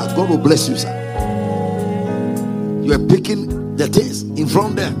heart was touched. God will bless you, sir. You are picking the things in front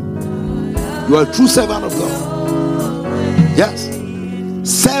of them. You are a true servant of God. Yes.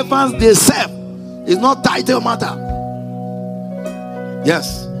 Servants, they serve. It's not title matter.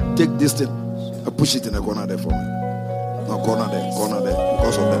 Yes. Take this thing and push it in the corner there for me. No, corner there,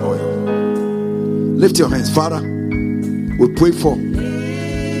 because of the oil. Lift your hands. Father, we pray for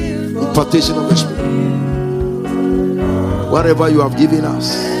impartation of the Spirit. Whatever you have given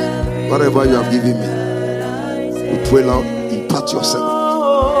us, whatever you have given me, we pray, Lord, impart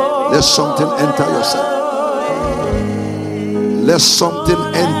yourself. Let something enter yourself. Let something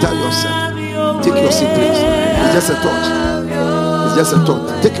enter yourself. Take your seat, please. It's just a touch. It's just a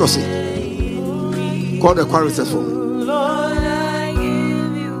touch. Take your seat. Call the choristers for me.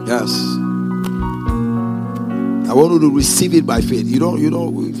 Yes. I want you to receive it by faith. You don't,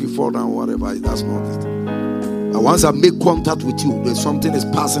 if you fall down, whatever, that's not it. And once I make contact with you, there's something is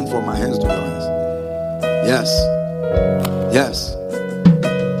passing from my hands to your hands. Yes. Yes.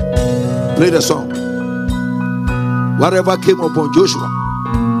 Play the song. Whatever came upon Joshua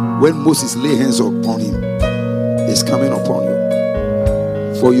when Moses laid hands upon him is coming upon you.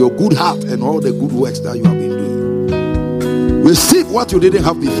 For your good heart and all the good works that you have been doing. Receive what you didn't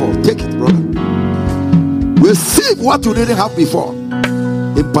have before. Take it, brother. Receive what you didn't have before.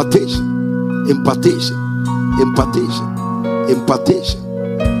 Impartation. Impartation. Impartation. Impartation.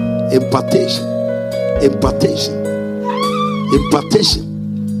 Impartation. Impartation. Impartation.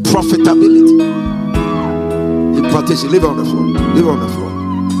 Profitability. Impartation. Leave it on the floor. Leave it on the floor.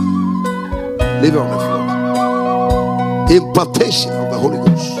 Leave it on the floor. Impartation of the Holy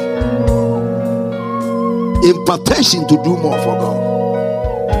Ghost. Impartation to do more for God.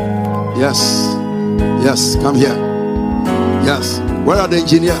 Yes. Yes. Come here. Yes. Where are the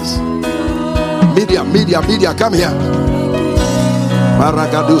engineers? Media, come here. Father,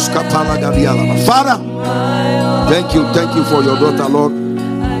 thank you for your daughter, Lord.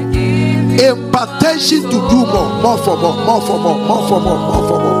 Impartation to do more for more.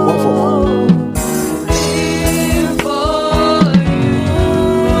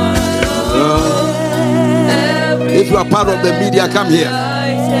 If you are part of the media, come here.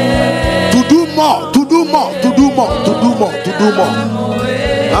 To do more.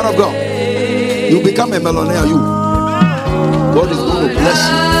 Out of God. You become a millionaire, you. God is going to bless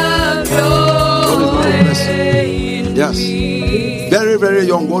you. God is going to bless you. Yes. Very, very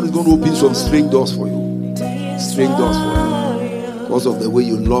young. God is going to open some string doors for you. String doors for you. Because of the way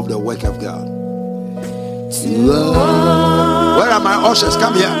you love the work of God. Where are my ushers?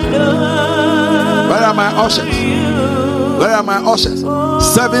 Come here. Where are my ushers? Where are my ushers?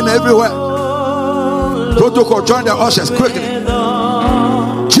 Serving everywhere. Protocol, join the ushers quickly.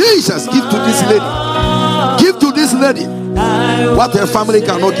 Jesus, give to this lady. Give to this lady what her family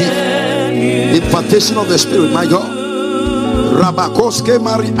cannot give. Impartation of the Spirit, my God. Rabakoske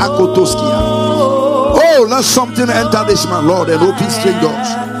Mari Akotoskia. Oh, let something enter this man, Lord, and open string doors.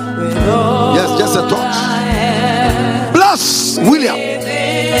 Yes, just a touch. Bless William.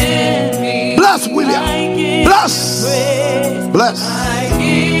 Bless William. Bless.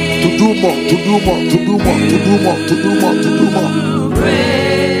 To do more.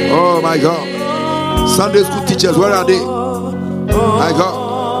 Oh my God. Sunday school teachers, where are they? My God.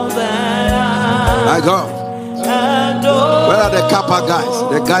 Where are the Kappa guys?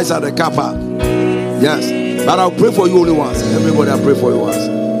 The guys are the Kappa. Yes. But I'll pray for you only once. Everybody, I pray for you once.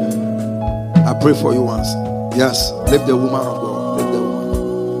 I pray for you once. Yes. Lift the woman of God.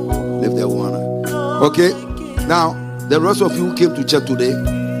 Lift the woman. Okay. Now, the rest of you who came to church today,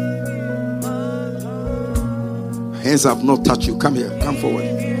 hands have not touched you. Come here. Come forward.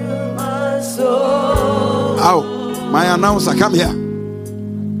 Oh, my announcer, come here.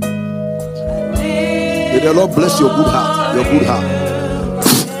 May the Lord bless your good heart. Your good heart.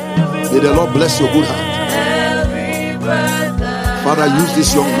 May the Lord bless your good heart. Father, use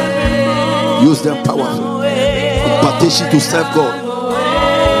this young man. Use them powerfully. Impartation to serve God.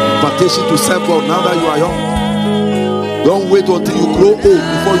 Impartation to serve God now that you are young. Don't wait until you grow old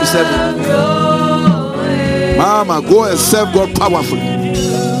before you serve Him. Mama, go and serve God powerfully.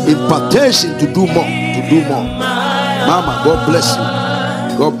 Impartation to do more. Mama, God bless you.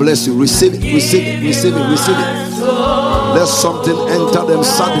 God bless you. Receive it. Let something enter them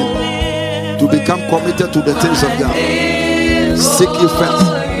suddenly to become committed to the things of God. Seek ye first.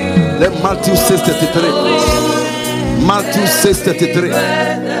 Let Matthew 6:33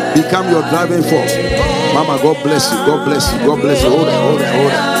 become your driving force. Mama, God bless you. Hold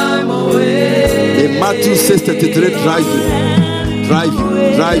it. Matthew 6:33 drive you.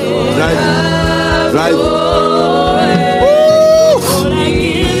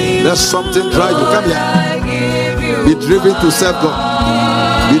 Let something drive you. Come here. Be driven to serve God.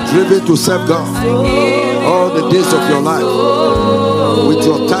 Be driven to serve God all the days of your life. With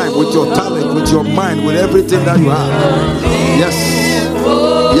your time, with your talent, with your mind, with everything that you have. Yes.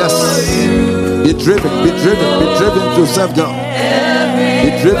 Be driven to serve God. Be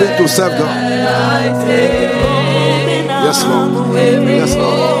driven to serve God. Yes, Lord.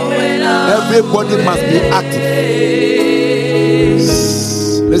 Everybody must be active.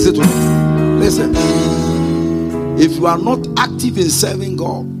 Listen to me. Listen. If you are not active in serving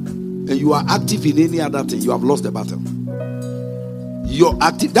God and you are active in any other thing, you have lost the battle. You're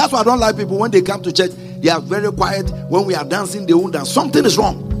active. That's why I don't like people when they come to church. They are very quiet. When we are dancing, they won't dance. Something is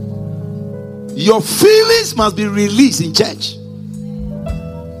wrong. Your feelings must be released in church.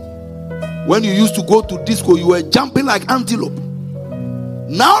 When you used to go to disco, you were jumping like antelope.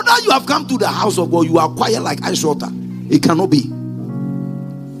 Now that you have come to the house of God, you are quiet like ice water. It cannot be.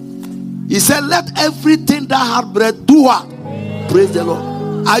 He said, let everything that had breath do what? Praise the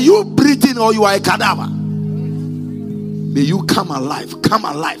Lord. Are you breathing or you are a cadaver? May you come alive. Come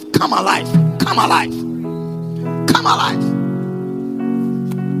alive. Come alive. Come alive. Come alive.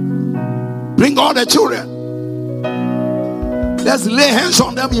 Bring all the children. Let's lay hands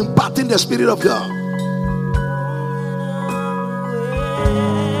on them, imparting the Spirit of God.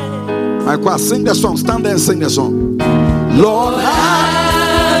 My choir, sing the song. Stand there and sing the song. Lord,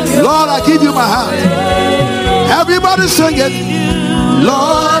 I give you my heart. Everybody sing it.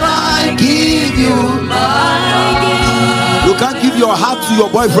 Lord, I give you my heart. You can't give your heart to your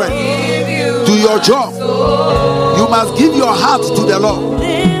boyfriend, to your job. You must give your heart to the Lord.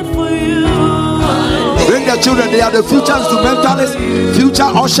 Bring the children. They are the future instrumentalists, future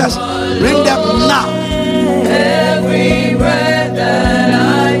ushers. Bring them now.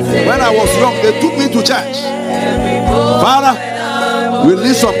 When I was young, they took me to church. Father,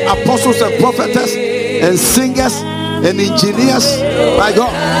 release some apostles and prophetess and singers and engineers. My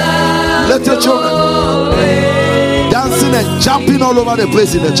God, little children dancing and jumping all over the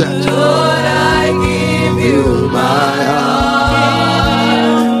place in the church. Lord, I give you my heart.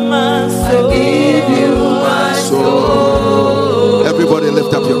 I give you my soul. Everybody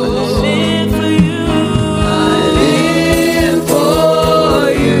lift up your hands.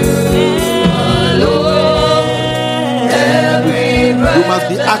 You must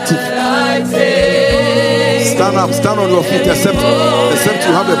be active. Stand up, stand on your feet, except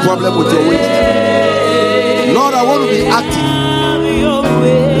you have a problem with your waist. Lord, I want to be active.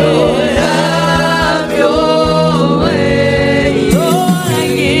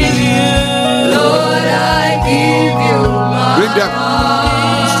 Bring them.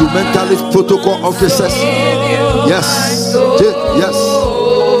 Instrumentalist protocol officers. Yes.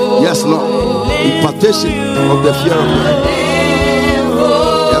 Yes, Lord. Impartation of the fear of God.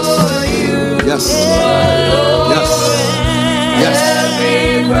 Yes.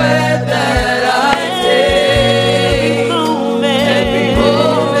 Every breath that I take, every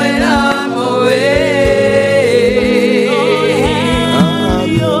moment I'm away. Have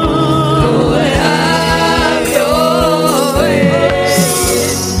your way.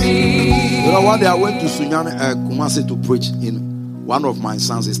 You know, one day I went to Sunyani, Kumasi to preach in one of my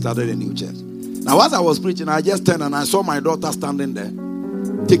sons. He started a new church. Now, as I was preaching, I just turned and I saw my daughter standing there,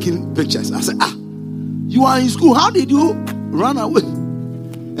 taking pictures. I said, you are in school. How did you run away?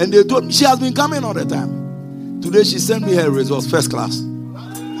 And they told me she has been coming all the time. Today she sent me her results, first class.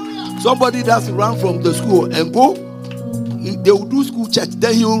 Somebody that's run from the school and go, they will do school church.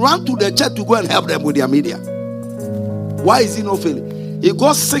 Then he will run to the church to go and help them with their media. Why is he not failing? He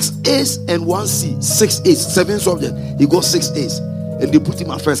got 6 A's and 1 C. 6 A's, 7 subjects. He got 6 A's. And they put him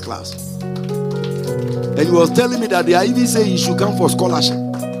at first class. And he was telling me that they are even saying he should come for scholarship.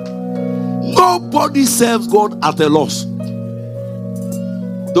 Nobody serves God at a loss.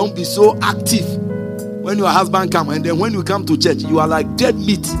 Don't be so active when your husband comes, and then when you come to church, you are like dead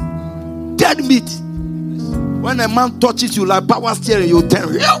meat. Dead meat. When a man touches you like power steering, you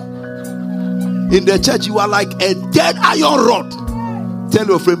turn. In the church, you are like a dead iron rod. Tell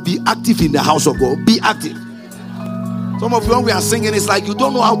your friend, be active in the house of God. Be active. Some of you, when we are singing, it's like you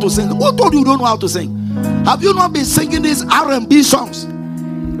don't know how to sing. Who told you don't know how to sing? Have you not been singing these R&B songs?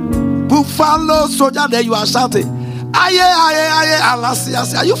 Buffalo soldier, there you are shouting. Aye,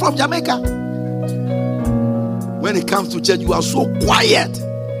 Alasia. Are you from Jamaica? When it comes to church, you are so quiet.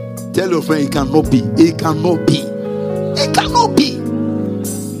 Tell your friend, it cannot be. It cannot be. It cannot be.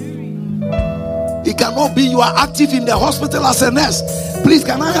 It cannot be. You are active in the hospital as a nurse. Please,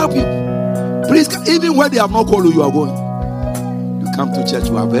 can I help you? Please, even when they have not called you, you are going. You come to church,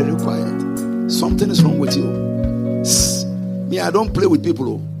 you are very quiet. Something is wrong with you. Me, I don't play with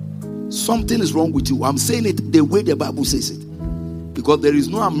people. Something is wrong with you. I'm saying it the way the Bible says it. Because there is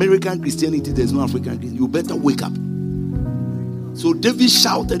no American Christianity, there is no African Christianity. You better wake up. So David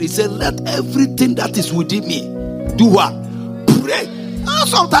shouted, he said, let everything that is within me do what? Pray.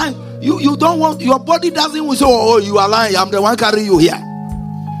 Sometimes you don't want, your body doesn't say, oh, you are lying, I'm the one carrying you here.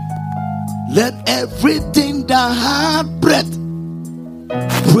 Let everything that hath breath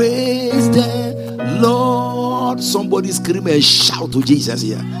praise the Lord. Somebody scream and shout to Jesus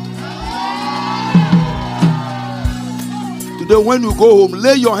here. Today when you go home,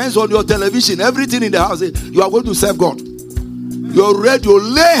 lay your hands on your television, everything in the house, you are going to serve God. You're ready to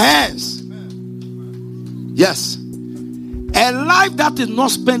lay hands. Yes. A life that is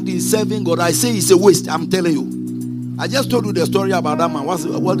not spent in serving God, I say it's a waste. I'm telling you. I just told you the story about that man.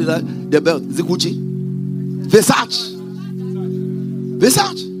 What did I? The belt. Is it Gucci? Versace.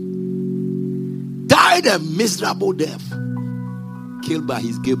 Died a miserable death. Killed by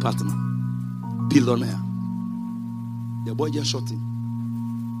his gay partner. Billionaire. The boy just shot him.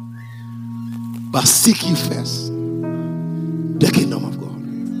 But seek ye first the kingdom of God.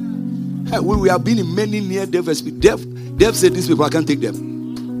 Hey, we have been in many near-death experiences. Death said, these people, I can't take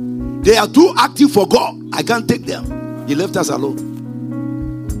them. They are too active for God. I can't take them. He left us alone.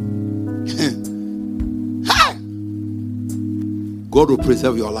 God will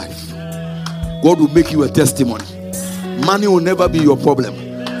preserve your life. God will make you a testimony. Money will never be your problem.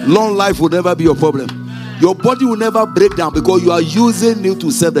 Long life will never be your problem. Your body will never break down because you are using it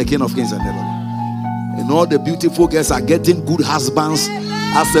to serve the King of Kings and the Lord. And all the beautiful girls are getting good husbands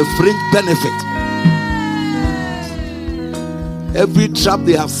as a fringe benefit. Every trap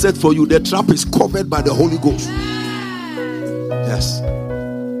they have set for you, the trap is covered by the Holy Ghost. Yes.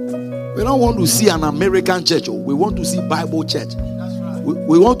 We don't want to see an American church. We want to see Bible church.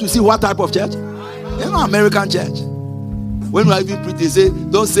 We want to see what type of church? American church. When we are even preach, they say,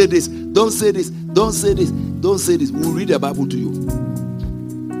 don't say this, don't say this, don't say this, don't say this. We'll read the Bible to you.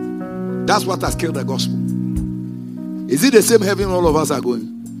 That's what has killed the gospel. Is it the same heaven all of us are going?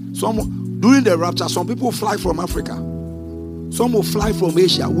 During the rapture, some people fly from Africa. Some will fly from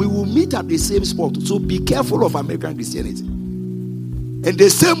Asia. We will meet at the same spot. So be careful of American Christianity. And the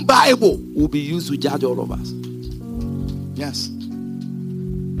same Bible will be used to judge all of us. Yes.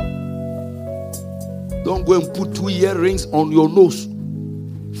 Don't go and put 2-year rings on your nose,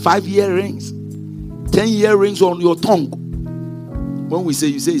 5-year rings, 10-year rings on your tongue. When we say,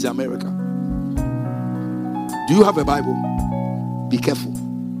 you say it's America. Do you have a Bible? Be careful.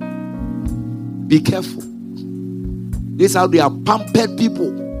 Be careful. This is how they are pampered people.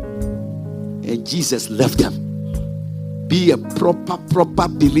 And Jesus left them. Be a proper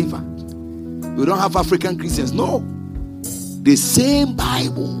believer. We don't have African Christians. No. The same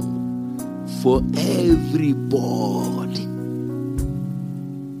Bible for everybody.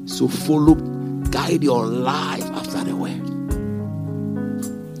 So follow, guide your life after the word.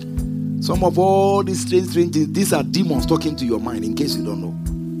 Some of all these strange things, these are demons talking to your mind, in case you don't know.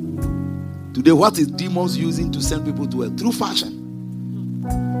 Today, what is demons using to send people to hell? Through fashion.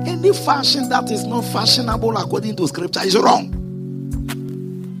 Any fashion that is not fashionable according to scripture is wrong.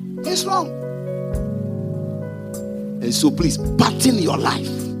 It's wrong. And so please, pattern your life.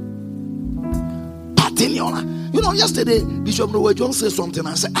 Pattern your life. You know, yesterday, Bishop Noah John said something.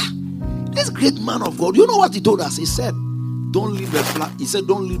 I said, this great man of God, you know what he told us? He said, don't live a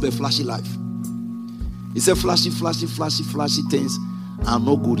flashy life. He said, flashy things are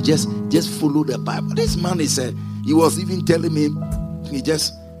no good. Just follow the Bible. This man, he was even telling me, they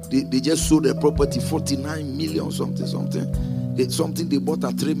just sold their property 49 million something. They bought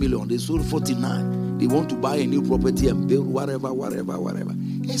at 3 million. They sold 49. They want to buy a new property and build whatever.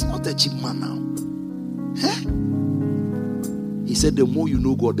 He's not a cheap man now. Huh? He said, the more you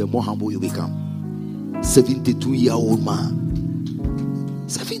know God, the more humble you become. 72-year-old man.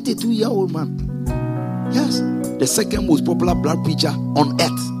 72-year-old man. Yes. The second most popular black preacher on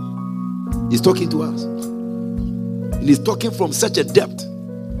earth. He's talking to us. And he's talking from such a depth.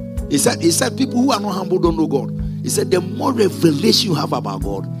 He said people who are not humble don't know God. He said the more revelation you have about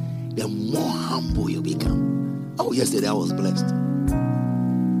God, the more humble you become. Oh, yesterday I was blessed.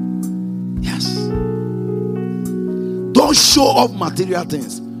 Yes. Don't show off material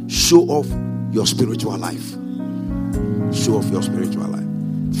things. Show off your spiritual life. Show off your spiritual life.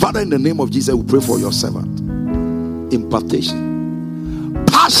 Father, in the name of Jesus, we pray for your servant. Impartation.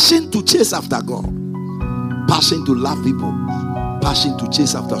 Passion to chase after God. Passion to love people. Passion to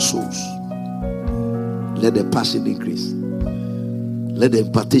chase after souls. Let the passion increase. Let the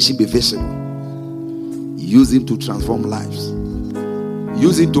impartation be visible. Use him to transform lives.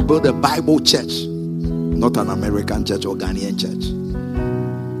 Use him to build a Bible church, not an American church or Ghanaian church.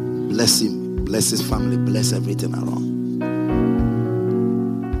 Bless him, bless his family, bless everything around.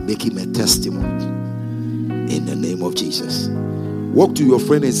 Make him a testimony in the name of Jesus. Walk to your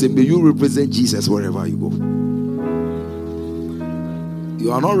friend and say, may you represent Jesus wherever you go.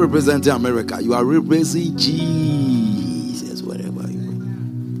 You are not representing America, you are representing Jesus wherever you go.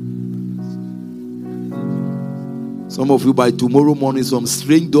 Some of you, by tomorrow morning, some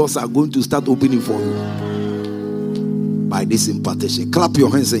strange doors are going to start opening for you by this impartation. Clap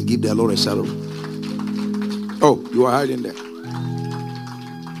your hands and give the Lord a shout. Oh, you are hiding there.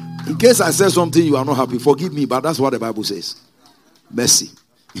 In case I said something you are not happy, forgive me, but that's what the Bible says. Mercy.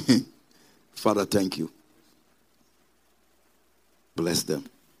 Father, thank you. Bless them.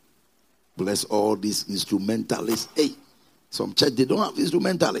 Bless all these instrumentalists. Hey, some church, they don't have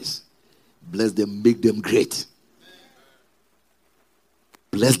instrumentalists. Bless them, make them great.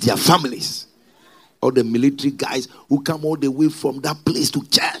 Bless their families. All the military guys who come all the way from that place to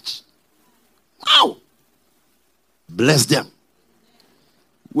church. Wow. Bless them.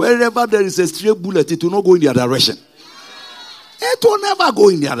 Wherever there is a stray bullet, it will not go in their direction. It will never go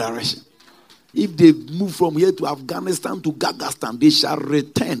in their direction. If they move from here to Afghanistan to Gagastan, they shall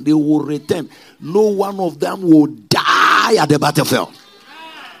return. They will return. No one of them will die at the battlefield.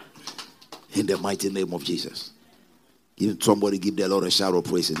 In the mighty name of Jesus. Somebody give the Lord a shout of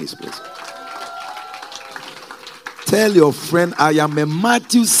praise in this place. Tell your friend, I am a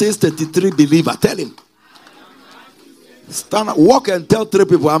Matthew 6:33 believer. Tell him. Stand up, walk and tell 3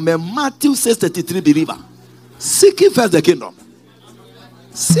 people, I'm a Matthew 6:33 believer. Seeking first the kingdom.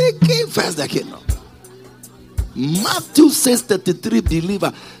 Seeking first the kingdom. Matthew 6:33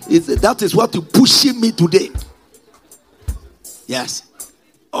 believer. That is what is pushing me today. Yes.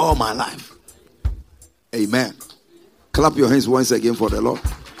 All my life. Amen. Clap your hands once again for the Lord.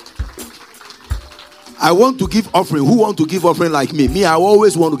 I want to give offering. Who want to give offering like me? Me, I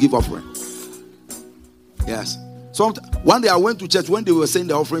always want to give offering. Yes. One day I went to church when they were saying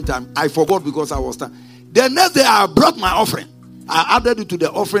the offering time. I forgot because I was tired. The next day I brought my offering. I added it to the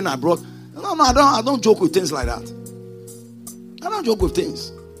offering I brought. No, I don't joke with things like that. I don't joke with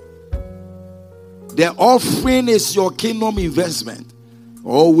things. The offering is your kingdom investment.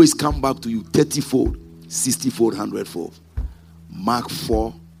 Always come back to you 30-fold, 60-fold, 100-fold. Mark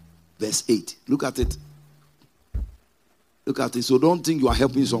 4, verse 8. Look at it. Look at it. So don't think you are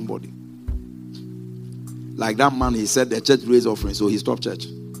helping somebody. Like that man, he said the church raised offering, so he stopped church.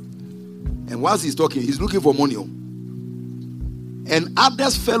 And whilst he's talking, he's looking for money. And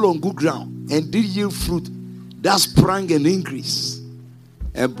others fell on good ground and did yield fruit that sprang and increased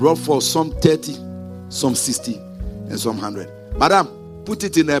and brought forth some 30, some 60, and some 100. Madam, put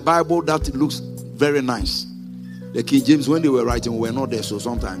it in a Bible that looks very nice. The King James, when they were writing, were not there, so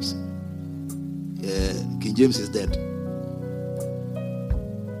sometimes King James is dead.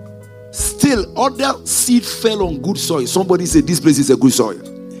 Still, other seed fell on good soil. Somebody said, this place is a good soil.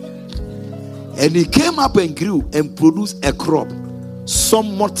 And it came up and grew and produced a crop.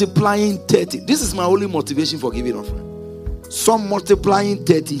 Some multiplying 30. This is my only motivation for giving offering. Some multiplying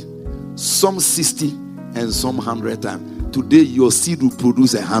 30, some 60, and some 100 times. Today, your seed will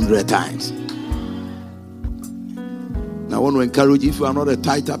produce 100 times. Now, I want to encourage you, if you are not a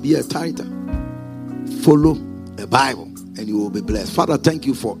tither, be a tither. Follow the Bible and you will be blessed. Father, thank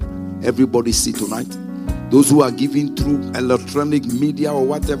you for everybody's seed tonight. Those who are giving through electronic media or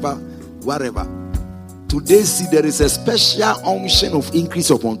whatever. Today's seed, there is a special unction of increase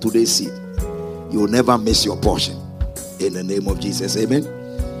upon today's seed. You will never miss your portion. In the name of Jesus. Amen.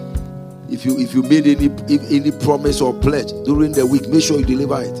 If you made any promise or pledge during the week, make sure you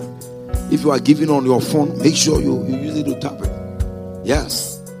deliver it. If you are giving on your phone, make sure you use it to tap it.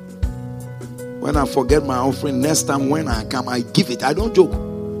 Yes. When I forget my offering, next time when I come, I give it. I don't joke.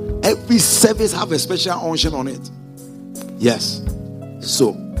 Every service have a special unction on it. Yes.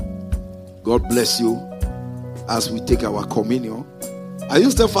 So, God bless you as we take our communion. Are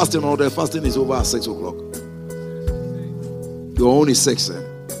you still fasting, or the fasting is over at 6 o'clock? Your own is 6.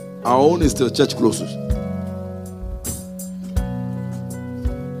 Our own is till church closes.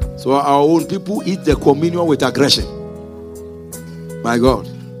 So our own people eat the communion with aggression. My God.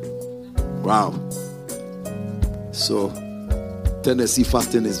 Wow. So Tennessee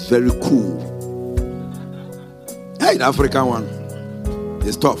fasting is very cool. Hey, the African one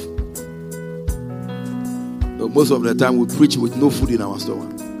is tough. But most of the time we preach with no food in our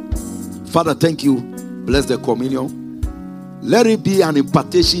stomach. Father, thank you. Bless the communion. Let it be an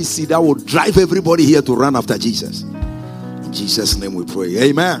impartation seed that will drive everybody here to run after Jesus. In Jesus' name we pray.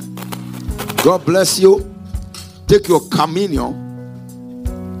 Amen. God bless you. take your communion,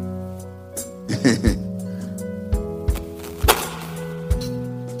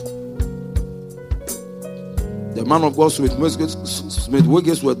 the man of God, Smith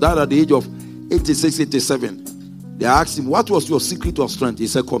Wigglesworth, died at the age of 86, 87. They asked him, what was your secret of strength? He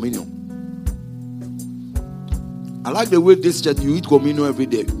said, communion. I like the way this church, you eat communion every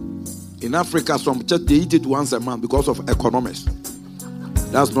day. In Africa, some church, they eat it once a month because of economics.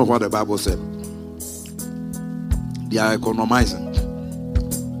 That's not what the Bible said. They are economizing.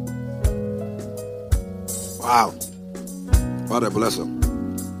 Wow. What a blessing.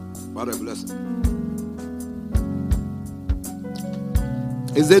 What a blessing.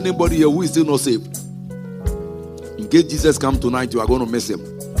 Is there anybody here who is still not saved? In case Jesus comes tonight, you are going to miss him.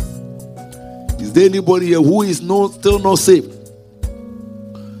 Is there anybody here who is still not saved?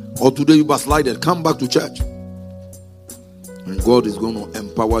 Or today you backslided? Come back to church. And God is going to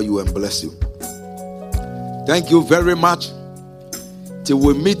empower you and bless you. Thank you very much. Till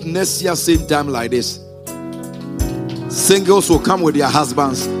we meet next year, same time like this. Singles will come with their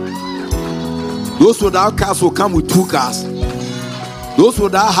husbands. Those without cars will come with 2 cars. Those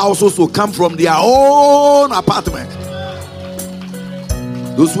without houses will come from their own apartment.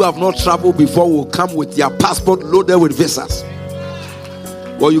 Those who have not traveled before will come with their passport loaded with visas.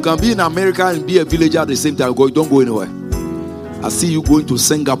 Well, you can be in America and be a villager at the same time. Don't go anywhere. I see you going to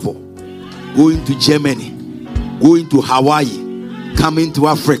Singapore, going to Germany, going to Hawaii, coming to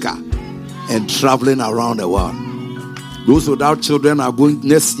Africa, and traveling around the world. Those without children are going,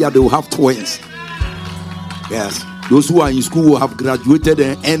 next year they will have twins. Yes. Those who are in school will have graduated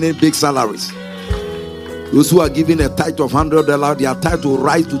and earning big salaries. Those who are given a tithe of $100, their tithe will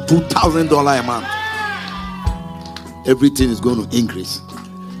rise to $2,000 a month. Everything is going to increase.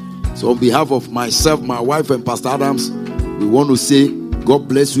 So on behalf of myself, my wife, and Pastor Adams, we want to say God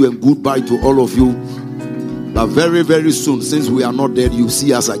bless you and goodbye to all of you. But very, very soon, since we are not dead, you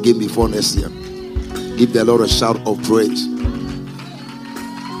see us again before next year. Give the Lord a shout of praise.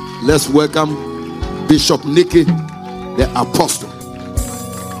 Let's welcome Bishop Nicky, the apostle.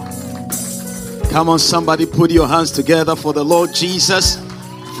 Come on, somebody, put your hands together for the Lord Jesus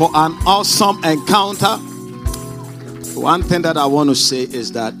for an awesome encounter. One thing that I want to say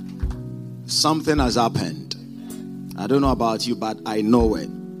is that something has happened. I don't know about you, but I know it.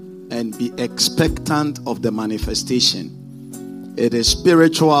 And be expectant of the manifestation. It is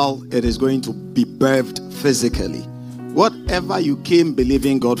spiritual. It is going to be birthed physically. Whatever you came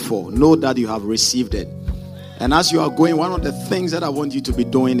believing God for, know that you have received it. And as you are going, one of the things that I want you to be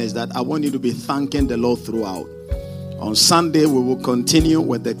doing is that I want you to be thanking the Lord throughout. On Sunday, we will continue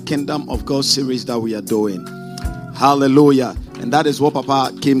with the Kingdom of God series that we are doing. Hallelujah. And that is what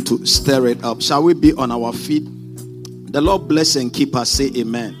Papa came to stir it up. Shall we be on our feet? The Lord bless and keep us. Say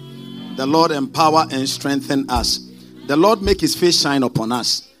amen. The Lord empower and strengthen us. The Lord make his face shine upon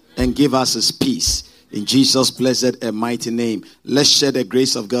us and give us his peace. In Jesus' blessed and mighty name. Let's share the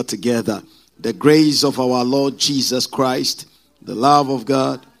grace of God together. The grace of our Lord Jesus Christ, the love of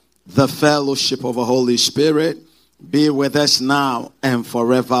God, the fellowship of the Holy Spirit be with us now and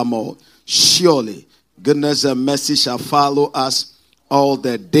forevermore. Surely, goodness and mercy shall follow us all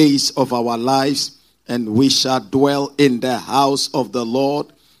the days of our lives, and we shall dwell in the house of the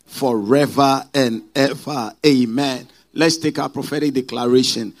Lord forever and ever. Amen. Let's take our prophetic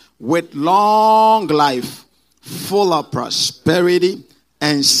declaration. With long life, full of prosperity,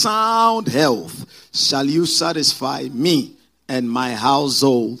 and sound health shall you satisfy me and my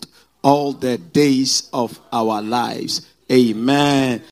household all the days of our lives. Amen.